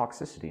 where is the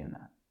toxicity in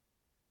that?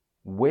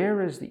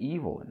 Where is the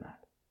evil in that?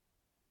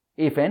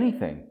 If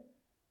anything,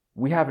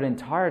 we have an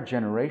entire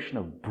generation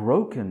of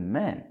broken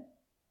men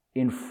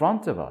in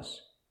front of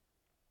us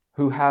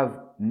who have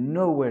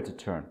nowhere to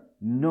turn,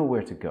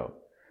 nowhere to go.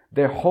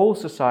 Their whole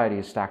society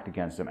is stacked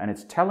against them, and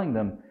it's telling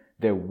them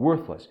they're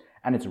worthless,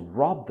 and it's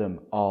robbed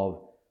them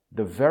of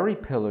the very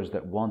pillars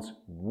that once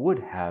would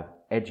have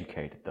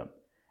educated them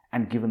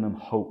and given them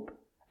hope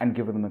and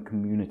given them a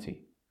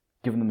community,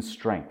 given them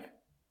strength.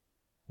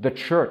 The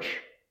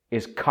church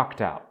is cucked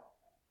out.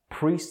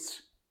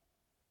 Priests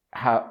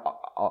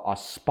are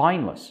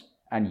spineless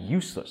and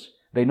useless.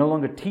 They no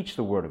longer teach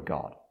the Word of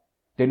God.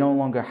 They no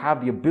longer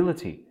have the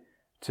ability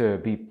to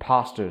be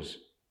pastors,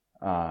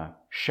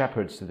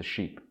 shepherds to the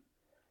sheep.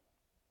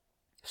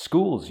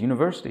 Schools,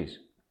 universities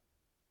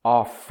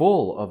are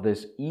full of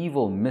this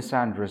evil,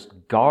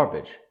 misandrist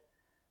garbage.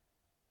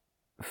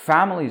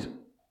 Families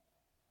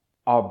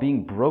are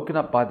being broken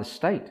up by the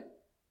state.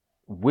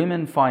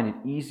 Women find it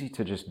easy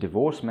to just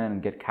divorce men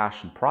and get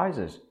cash and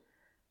prizes.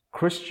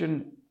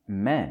 Christian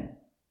men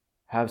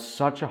have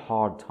such a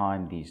hard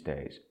time these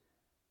days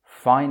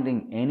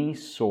finding any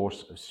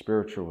source of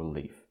spiritual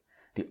relief.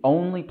 The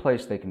only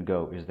place they can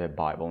go is their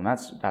Bible, and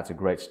that's a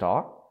great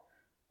start.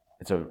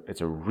 It's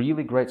a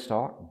really great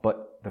start,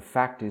 but the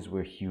fact is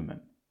we're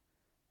human,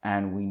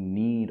 and we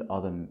need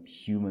other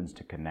humans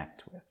to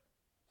connect with,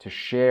 to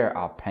share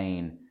our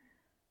pain,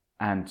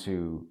 and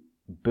to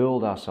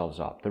build ourselves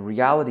up. The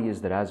reality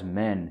is that as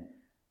men,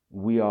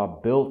 we are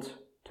built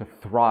to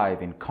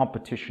thrive in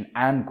competition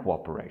and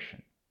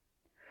cooperation.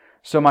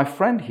 So my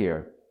friend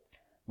here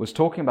was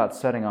talking about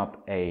setting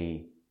up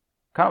a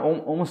kind of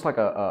almost like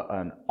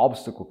an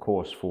obstacle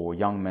course for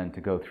young men to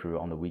go through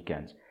on the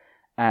weekends.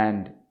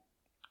 And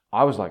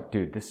I was like,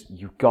 dude,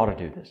 you've got to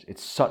do this.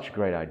 It's such a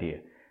great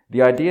idea.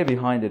 The idea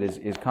behind it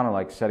is kind of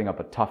like setting up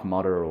a Tough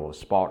Mudder or a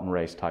Spartan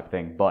race type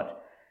thing,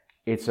 but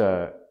it's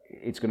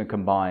going to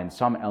combine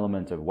some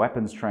element of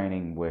weapons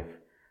training with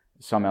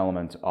some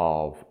element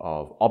of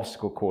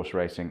obstacle course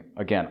racing.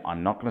 Again,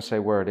 I'm not going to say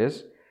where it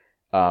is,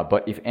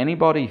 but if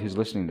anybody who's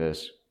listening to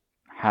this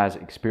has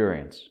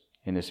experience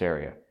in this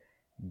area,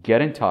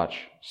 get in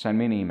touch, send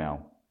me an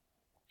email.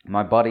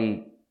 My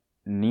buddy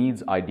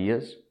needs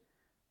ideas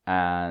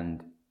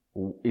and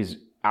is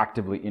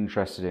actively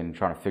interested in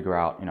trying to figure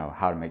out,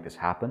 how to make this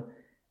happen.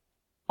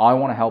 I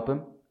want to help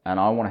him and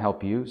I want to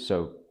help you.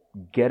 So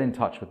get in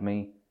touch with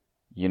me.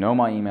 You know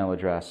my email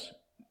address,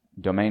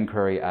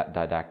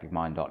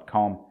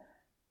 domaincurry@didacticmind.com.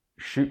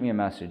 Shoot me a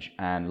message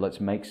and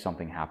let's make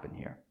something happen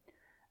here.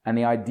 And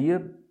the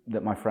idea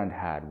that my friend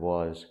had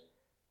was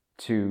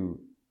to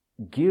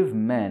give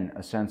men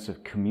a sense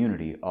of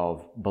community,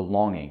 of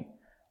belonging,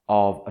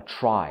 of a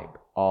tribe,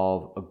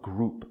 of a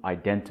group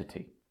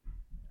identity.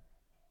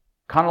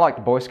 Kind of like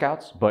the Boy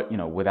Scouts, but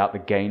without the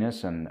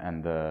gayness and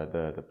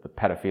the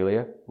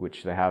pedophilia,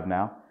 which they have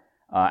now.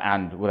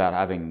 and without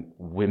having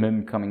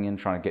women coming in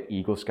trying to get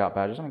Eagle Scout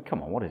badges. I mean,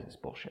 come on, what is this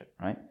bullshit,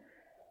 right?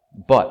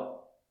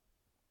 But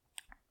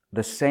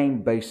the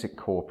same basic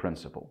core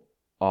principle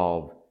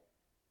of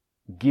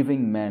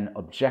giving men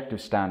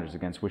objective standards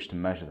against which to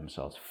measure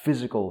themselves,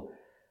 physical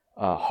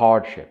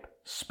hardship,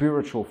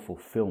 spiritual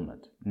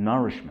fulfillment,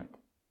 nourishment.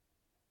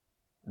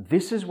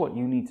 This is what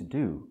you need to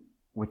do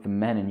with the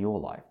men in your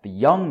life, the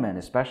young men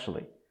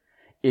especially.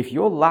 If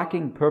you're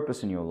lacking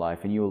purpose in your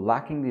life and you're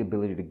lacking the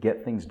ability to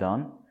get things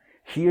done,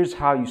 here's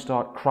how you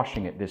start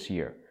crushing it this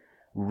year.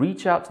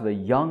 Reach out to the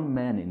young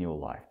men in your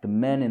life, the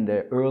men in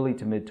their early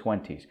to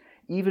mid-20s,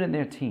 even in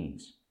their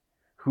teens,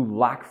 who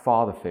lack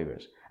father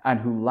figures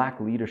and who lack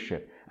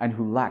leadership and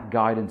who lack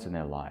guidance in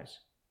their lives,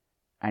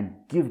 and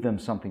give them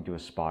something to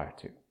aspire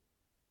to.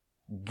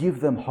 Give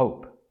them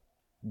hope.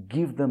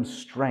 Give them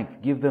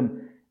strength. Give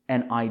them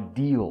an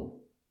ideal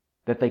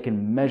that they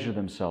can measure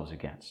themselves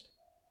against.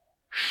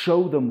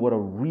 Show them what a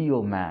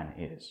real man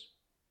is.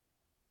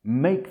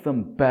 Make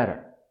them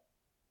better.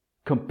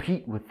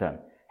 Compete with them.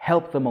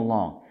 Help them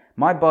along.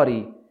 My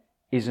buddy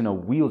is in a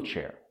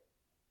wheelchair.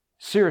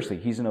 Seriously,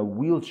 he's in a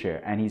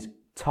wheelchair and he's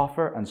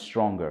tougher and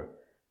stronger.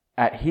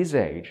 At his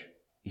age,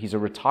 he's a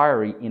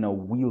retiree in a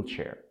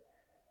wheelchair.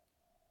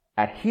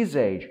 At his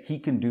age, he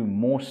can do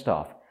more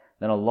stuff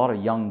than a lot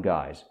of young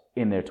guys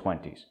in their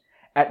 20s.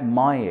 At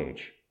my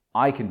age,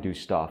 I can do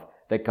stuff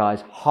that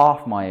guys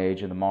half my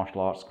age in the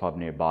martial arts club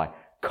nearby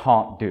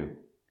can't do.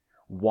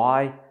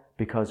 Why?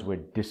 Because we're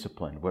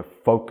disciplined, we're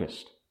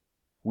focused.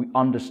 We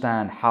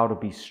understand how to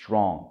be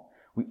strong.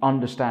 We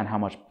understand how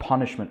much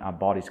punishment our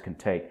bodies can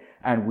take,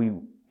 and we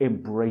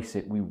embrace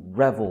it. We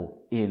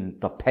revel in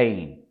the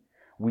pain.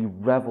 We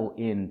revel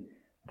in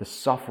the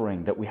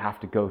suffering that we have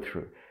to go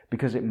through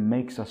because it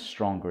makes us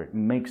stronger. It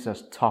makes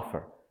us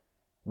tougher.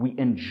 We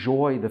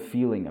enjoy the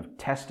feeling of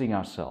testing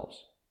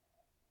ourselves.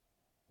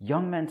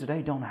 Young men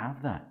today don't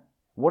have that.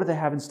 What do they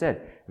have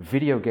instead?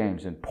 Video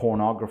games and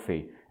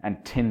pornography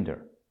and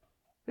Tinder.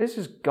 This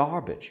is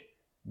garbage.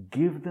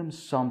 Give them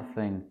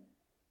something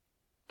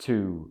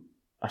to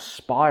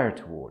aspire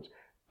towards.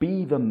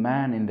 Be the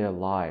man in their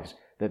lives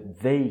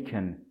that they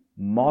can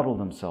model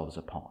themselves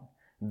upon.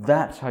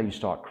 That's how you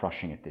start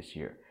crushing it this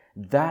year.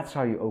 That's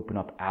how you open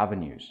up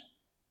avenues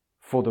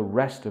for the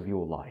rest of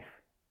your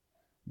life.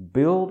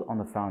 Build on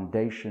the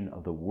foundation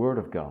of the Word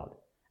of God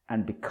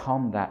and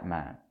become that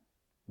man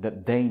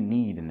that they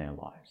need in their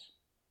lives.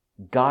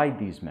 Guide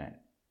these men,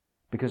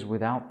 because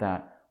without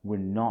that, we're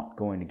not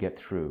going to get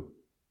through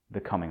the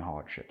coming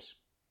hardships.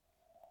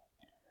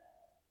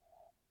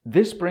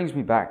 This brings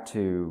me back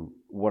to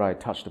what I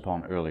touched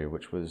upon earlier,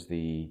 which was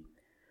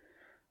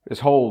this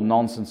whole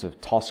nonsense of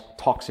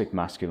toxic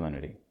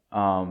masculinity.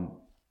 And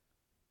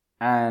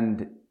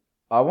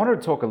I wanted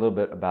to talk a little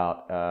bit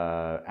about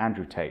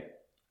Andrew Tate.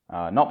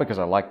 Not because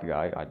I like the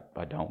guy,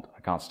 I don't,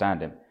 I can't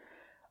stand him.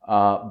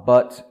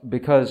 But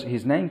because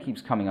his name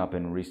keeps coming up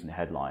in recent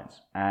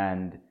headlines.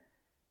 And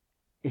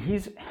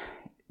it's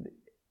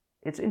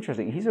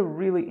interesting. He's a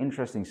really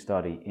interesting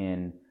study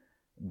in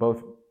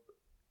both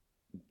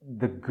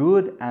the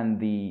good and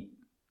the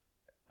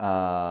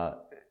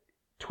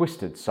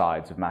twisted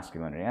sides of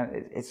masculinity.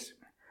 And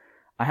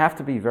I have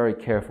to be very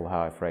careful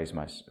how I phrase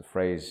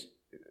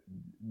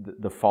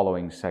the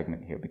following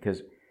segment here,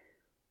 because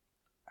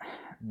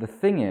the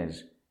thing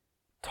is,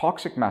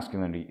 toxic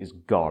masculinity is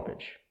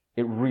garbage.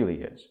 It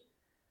really is.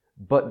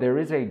 But there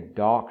is a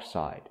dark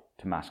side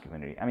to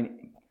masculinity. I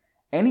mean,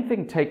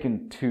 anything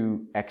taken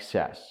to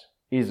excess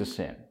is a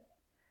sin.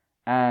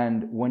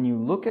 And when you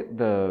look at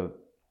the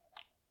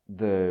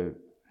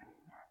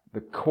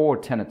core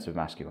tenets of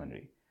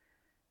masculinity,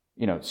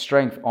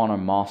 strength, honor,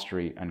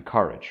 mastery, and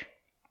courage,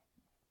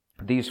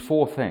 these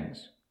four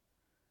things,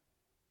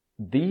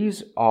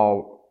 these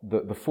are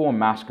the four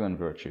masculine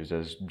virtues,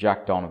 as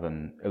Jack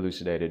Donovan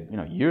elucidated,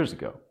 years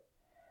ago.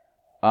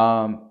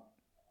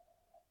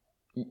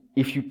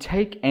 If you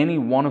take any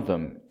one of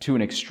them to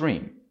an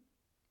extreme,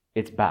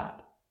 it's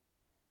bad.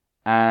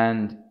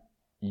 And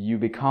you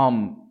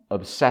become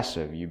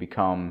obsessive, you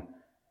become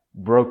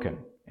broken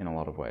in a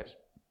lot of ways.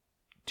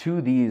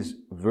 To these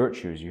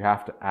virtues, you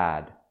have to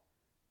add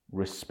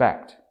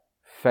respect,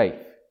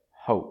 faith,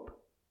 hope,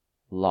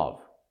 love.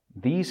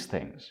 These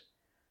things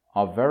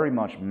are very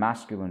much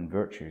masculine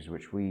virtues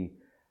which we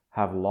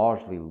have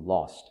largely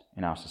lost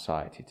in our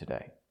society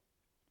today.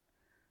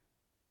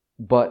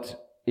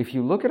 But if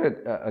you look at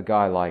a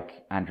guy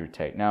like Andrew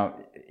Tate, now,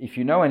 if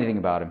you know anything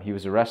about him, he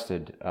was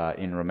arrested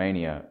in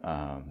Romania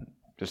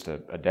just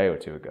a day or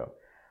two ago.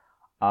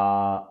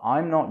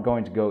 I'm not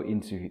going to go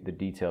into the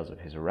details of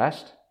his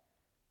arrest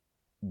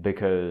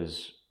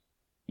because,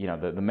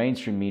 the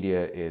mainstream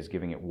media is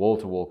giving it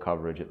wall-to-wall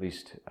coverage, at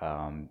least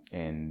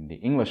in the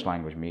English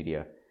language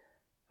media,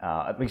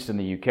 at least in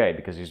the UK,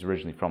 because he's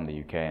originally from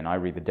the UK, and I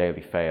read the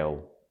Daily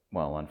Fail,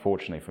 well,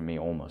 unfortunately for me,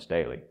 almost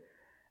daily.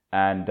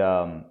 And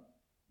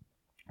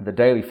the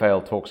Daily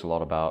Fail talks a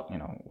lot about,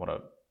 what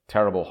a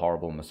terrible,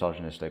 horrible,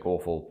 misogynistic,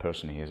 awful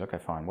person he is. Okay,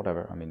 fine,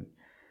 whatever. I mean,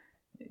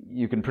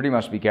 you can pretty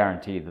much be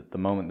guaranteed that the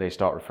moment they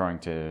start referring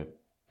to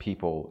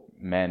people,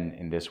 men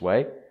in this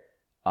way,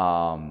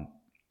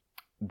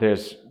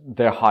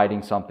 they're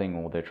hiding something,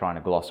 or they're trying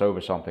to gloss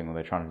over something, or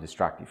they're trying to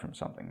distract you from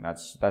something.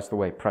 That's the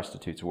way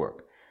prostitutes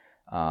work.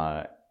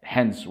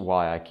 Hence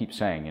why I keep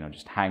saying,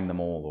 just hang them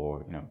all,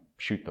 or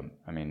shoot them.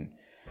 I mean,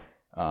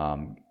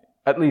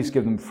 at least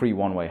give them free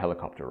one-way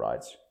helicopter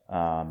rides.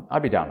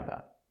 I'd be down with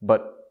that.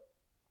 But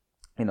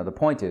the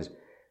point is,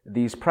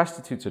 these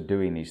prostitutes are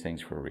doing these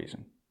things for a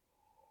reason.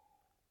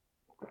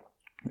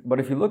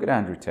 But if you look at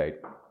Andrew Tate,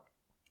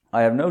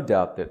 I have no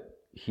doubt that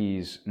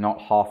he's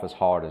not half as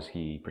hard as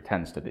he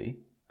pretends to be.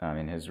 I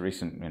mean, his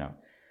recent,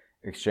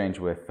 exchange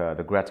with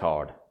the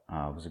Gretard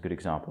was a good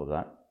example of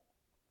that.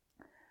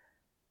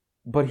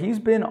 But he's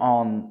been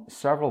on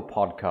several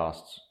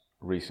podcasts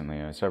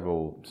recently,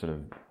 several sort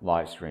of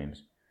live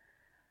streams.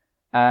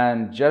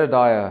 And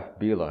Jedediah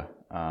Bila,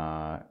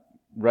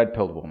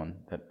 red-pilled woman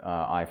that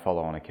I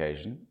follow on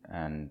occasion,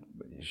 and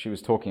she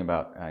was talking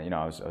about, I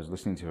was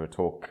listening to her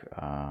talk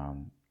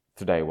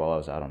today while I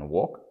was out on a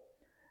walk,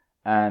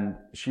 and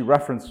she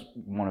referenced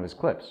one of his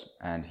clips,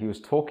 and he was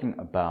talking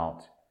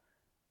about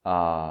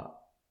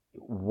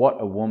what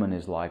a woman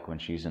is like when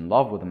she's in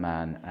love with a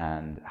man,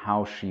 and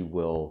how she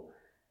will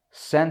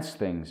sense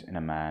things in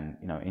a man,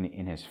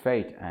 in his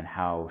fate, and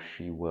how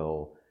she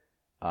will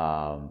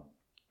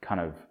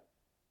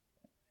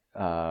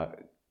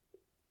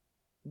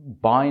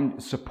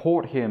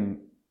support him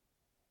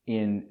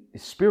in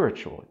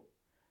spiritually.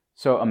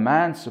 So a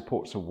man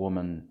supports a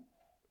woman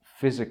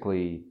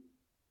physically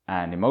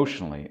and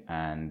emotionally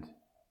and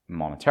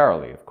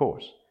monetarily, of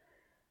course.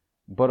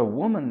 But a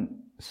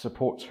woman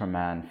supports her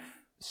man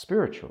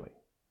spiritually.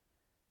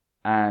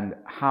 And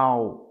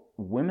how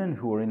women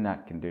who are in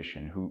that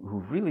condition,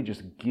 who really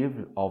just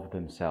give of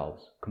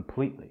themselves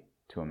completely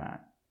to a man,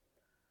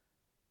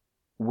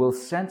 will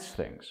sense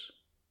things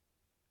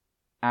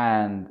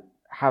and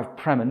have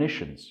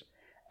premonitions,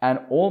 and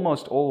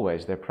almost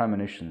always their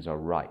premonitions are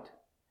right.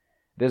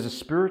 There's a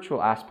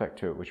spiritual aspect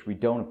to it which we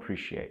don't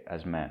appreciate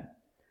as men,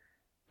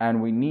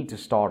 and we need to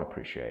start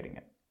appreciating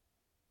it.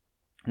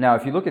 Now,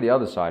 if you look at the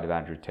other side of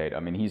Andrew Tate, I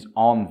mean, he's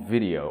on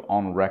video,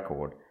 on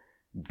record,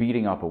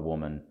 beating up a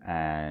woman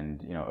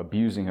and,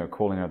 abusing her,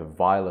 calling her the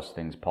vilest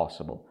things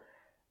possible.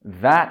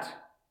 That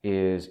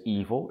is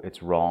evil.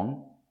 It's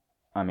wrong.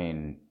 I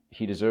mean,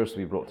 he deserves to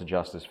be brought to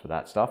justice for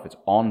that stuff. It's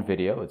on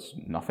video. It's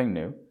nothing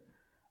new.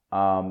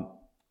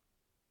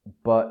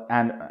 But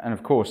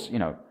of course,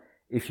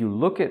 if you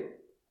look at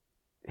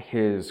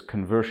his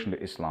conversion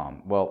to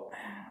Islam, well,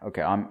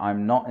 okay,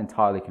 I'm not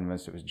entirely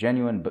convinced it was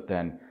genuine, but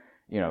then,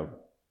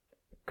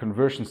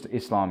 conversions to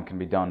Islam can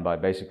be done by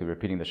basically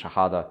repeating the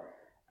Shahada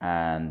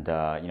and,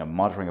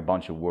 muttering a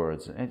bunch of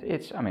words.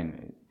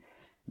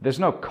 There's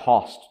no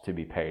cost to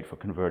be paid for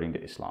converting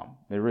to Islam.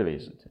 There really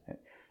isn't.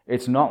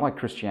 It's not like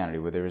Christianity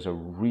where there is a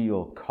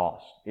real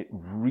cost. It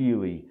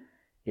really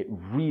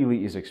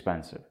is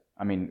expensive.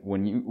 I mean,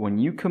 when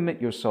you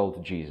commit your soul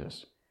to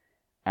Jesus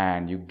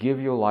and you give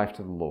your life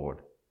to the Lord,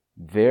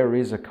 there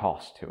is a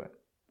cost to it.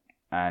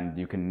 And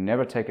you can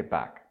never take it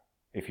back.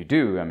 If you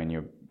do, I mean,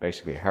 you're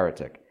basically a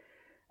heretic.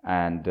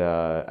 And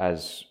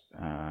as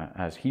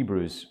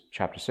Hebrews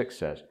chapter 6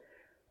 says,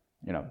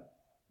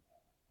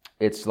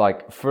 it's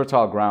like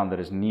fertile ground that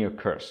is near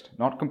cursed.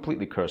 Not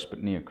completely cursed,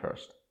 but near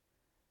cursed.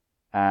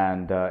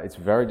 And it's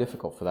very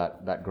difficult for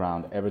that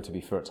ground ever to be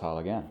fertile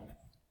again.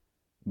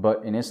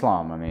 But in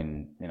Islam, I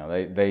mean,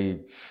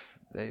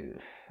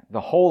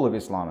 the whole of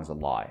Islam is a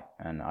lie.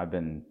 And I've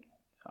been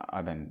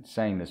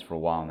saying this for a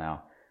while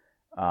now.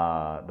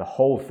 The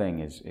whole thing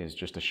is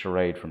just a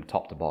charade from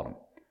top to bottom.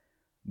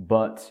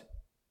 But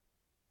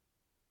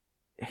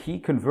he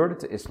converted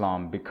to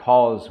Islam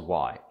because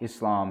why?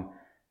 Islam,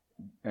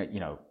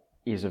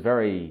 is a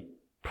very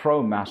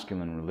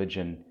pro-masculine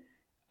religion.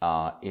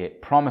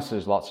 It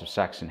promises lots of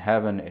sex in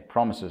heaven. It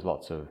promises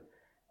lots of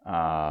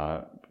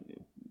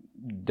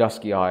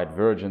dusky-eyed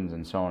virgins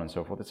and so on and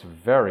so forth. It's a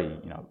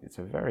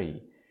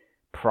very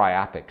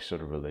priapic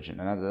sort of religion,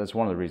 and that's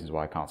one of the reasons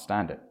why I can't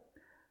stand it.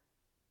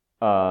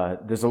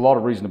 There's a lot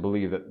of reason to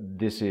believe that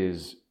this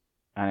is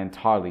an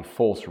entirely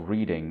false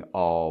reading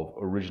of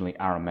originally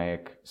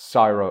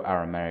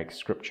Syro-Aramaic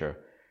scripture,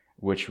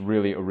 which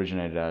really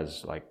originated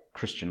as like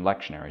Christian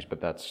lectionaries, but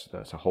that's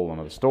a whole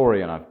other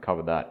story, and I've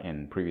covered that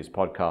in previous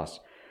podcasts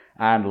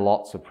and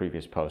lots of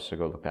previous posts, so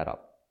go look that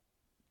up.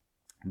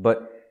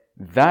 But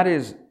that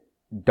is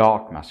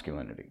dark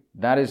masculinity.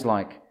 That is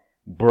like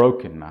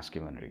broken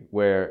masculinity,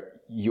 where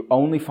you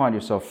only find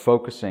yourself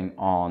focusing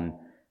on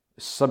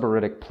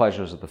sybaritic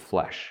pleasures of the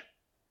flesh.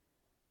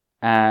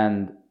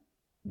 And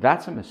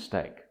that's a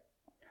mistake.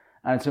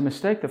 And it's a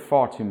mistake that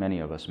far too many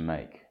of us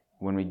make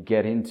when we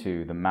get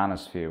into the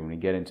manosphere, when we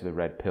get into the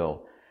red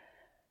pill.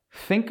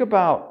 Think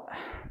about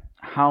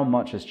how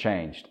much has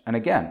changed. And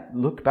again,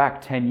 look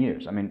back 10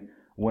 years. I mean,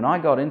 when I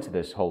got into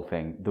this whole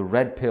thing, the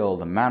red pill,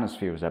 the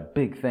manosphere was a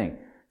big thing.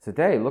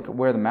 Today, look at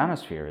where the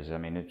manosphere is. I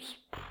mean,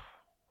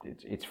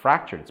 it's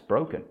fractured, it's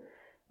broken.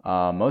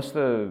 Most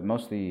of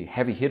the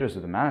heavy hitters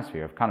of the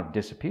manosphere have kind of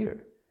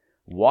disappeared.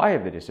 Why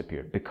have they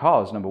disappeared?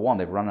 Because, number one,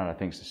 they've run out of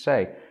things to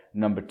say.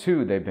 Number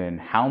two, they've been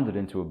hounded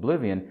into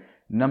oblivion.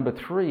 Number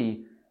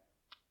three,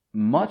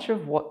 much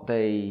of what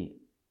they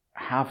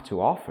have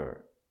to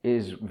offer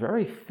is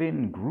very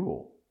thin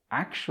gruel.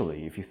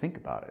 Actually, if you think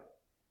about it,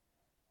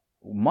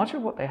 much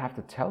of what they have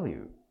to tell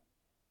you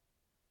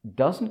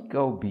doesn't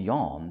go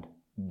beyond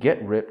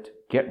get ripped,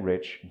 get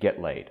rich,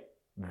 get laid.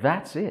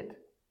 That's it.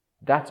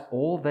 That's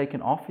all they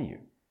can offer you.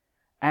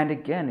 And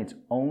again, it's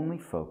only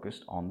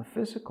focused on the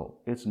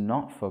physical. It's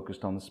not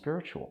focused on the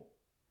spiritual.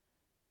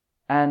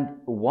 And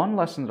one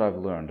lesson that I've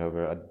learned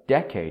over a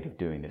decade of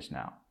doing this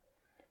now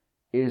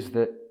is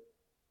that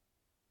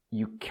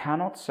you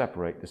cannot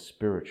separate the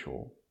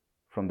spiritual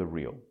from the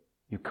real.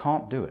 You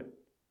can't do it.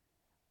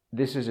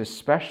 This is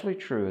especially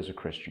true as a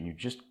Christian. You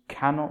just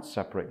cannot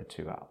separate the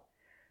two out.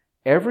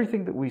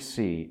 Everything that we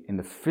see in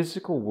the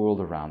physical world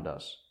around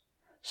us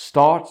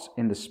starts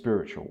in the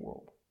spiritual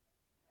world.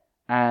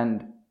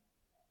 And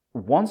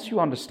once you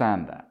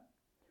understand that,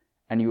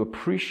 and you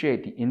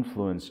appreciate the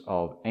influence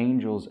of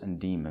angels and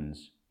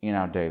demons in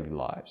our daily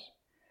lives,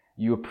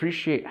 you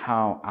appreciate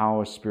how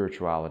our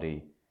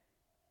spirituality,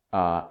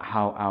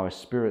 how our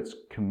spirits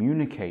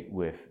communicate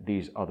with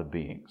these other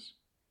beings,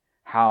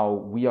 how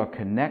we are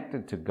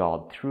connected to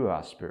God through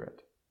our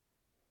spirit,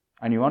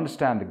 and you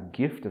understand the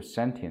gift of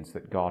sentience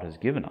that God has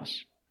given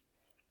us,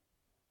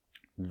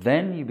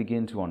 then you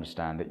begin to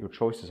understand that your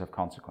choices have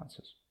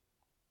consequences.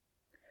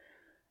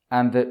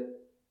 And that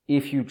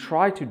if you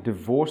try to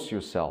divorce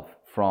yourself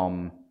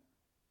from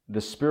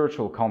the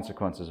spiritual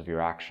consequences of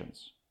your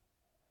actions,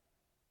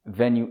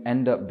 then you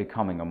end up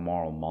becoming a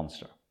moral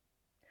monster.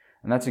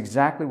 And that's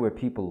exactly where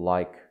people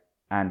like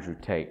Andrew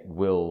Tate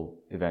will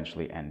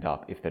eventually end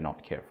up if they're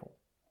not careful.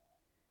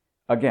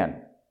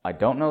 Again, I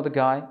don't know the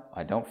guy.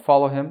 I don't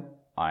follow him.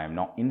 I am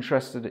not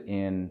interested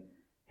in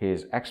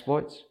his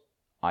exploits.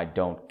 I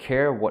don't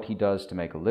care what he does to make a living.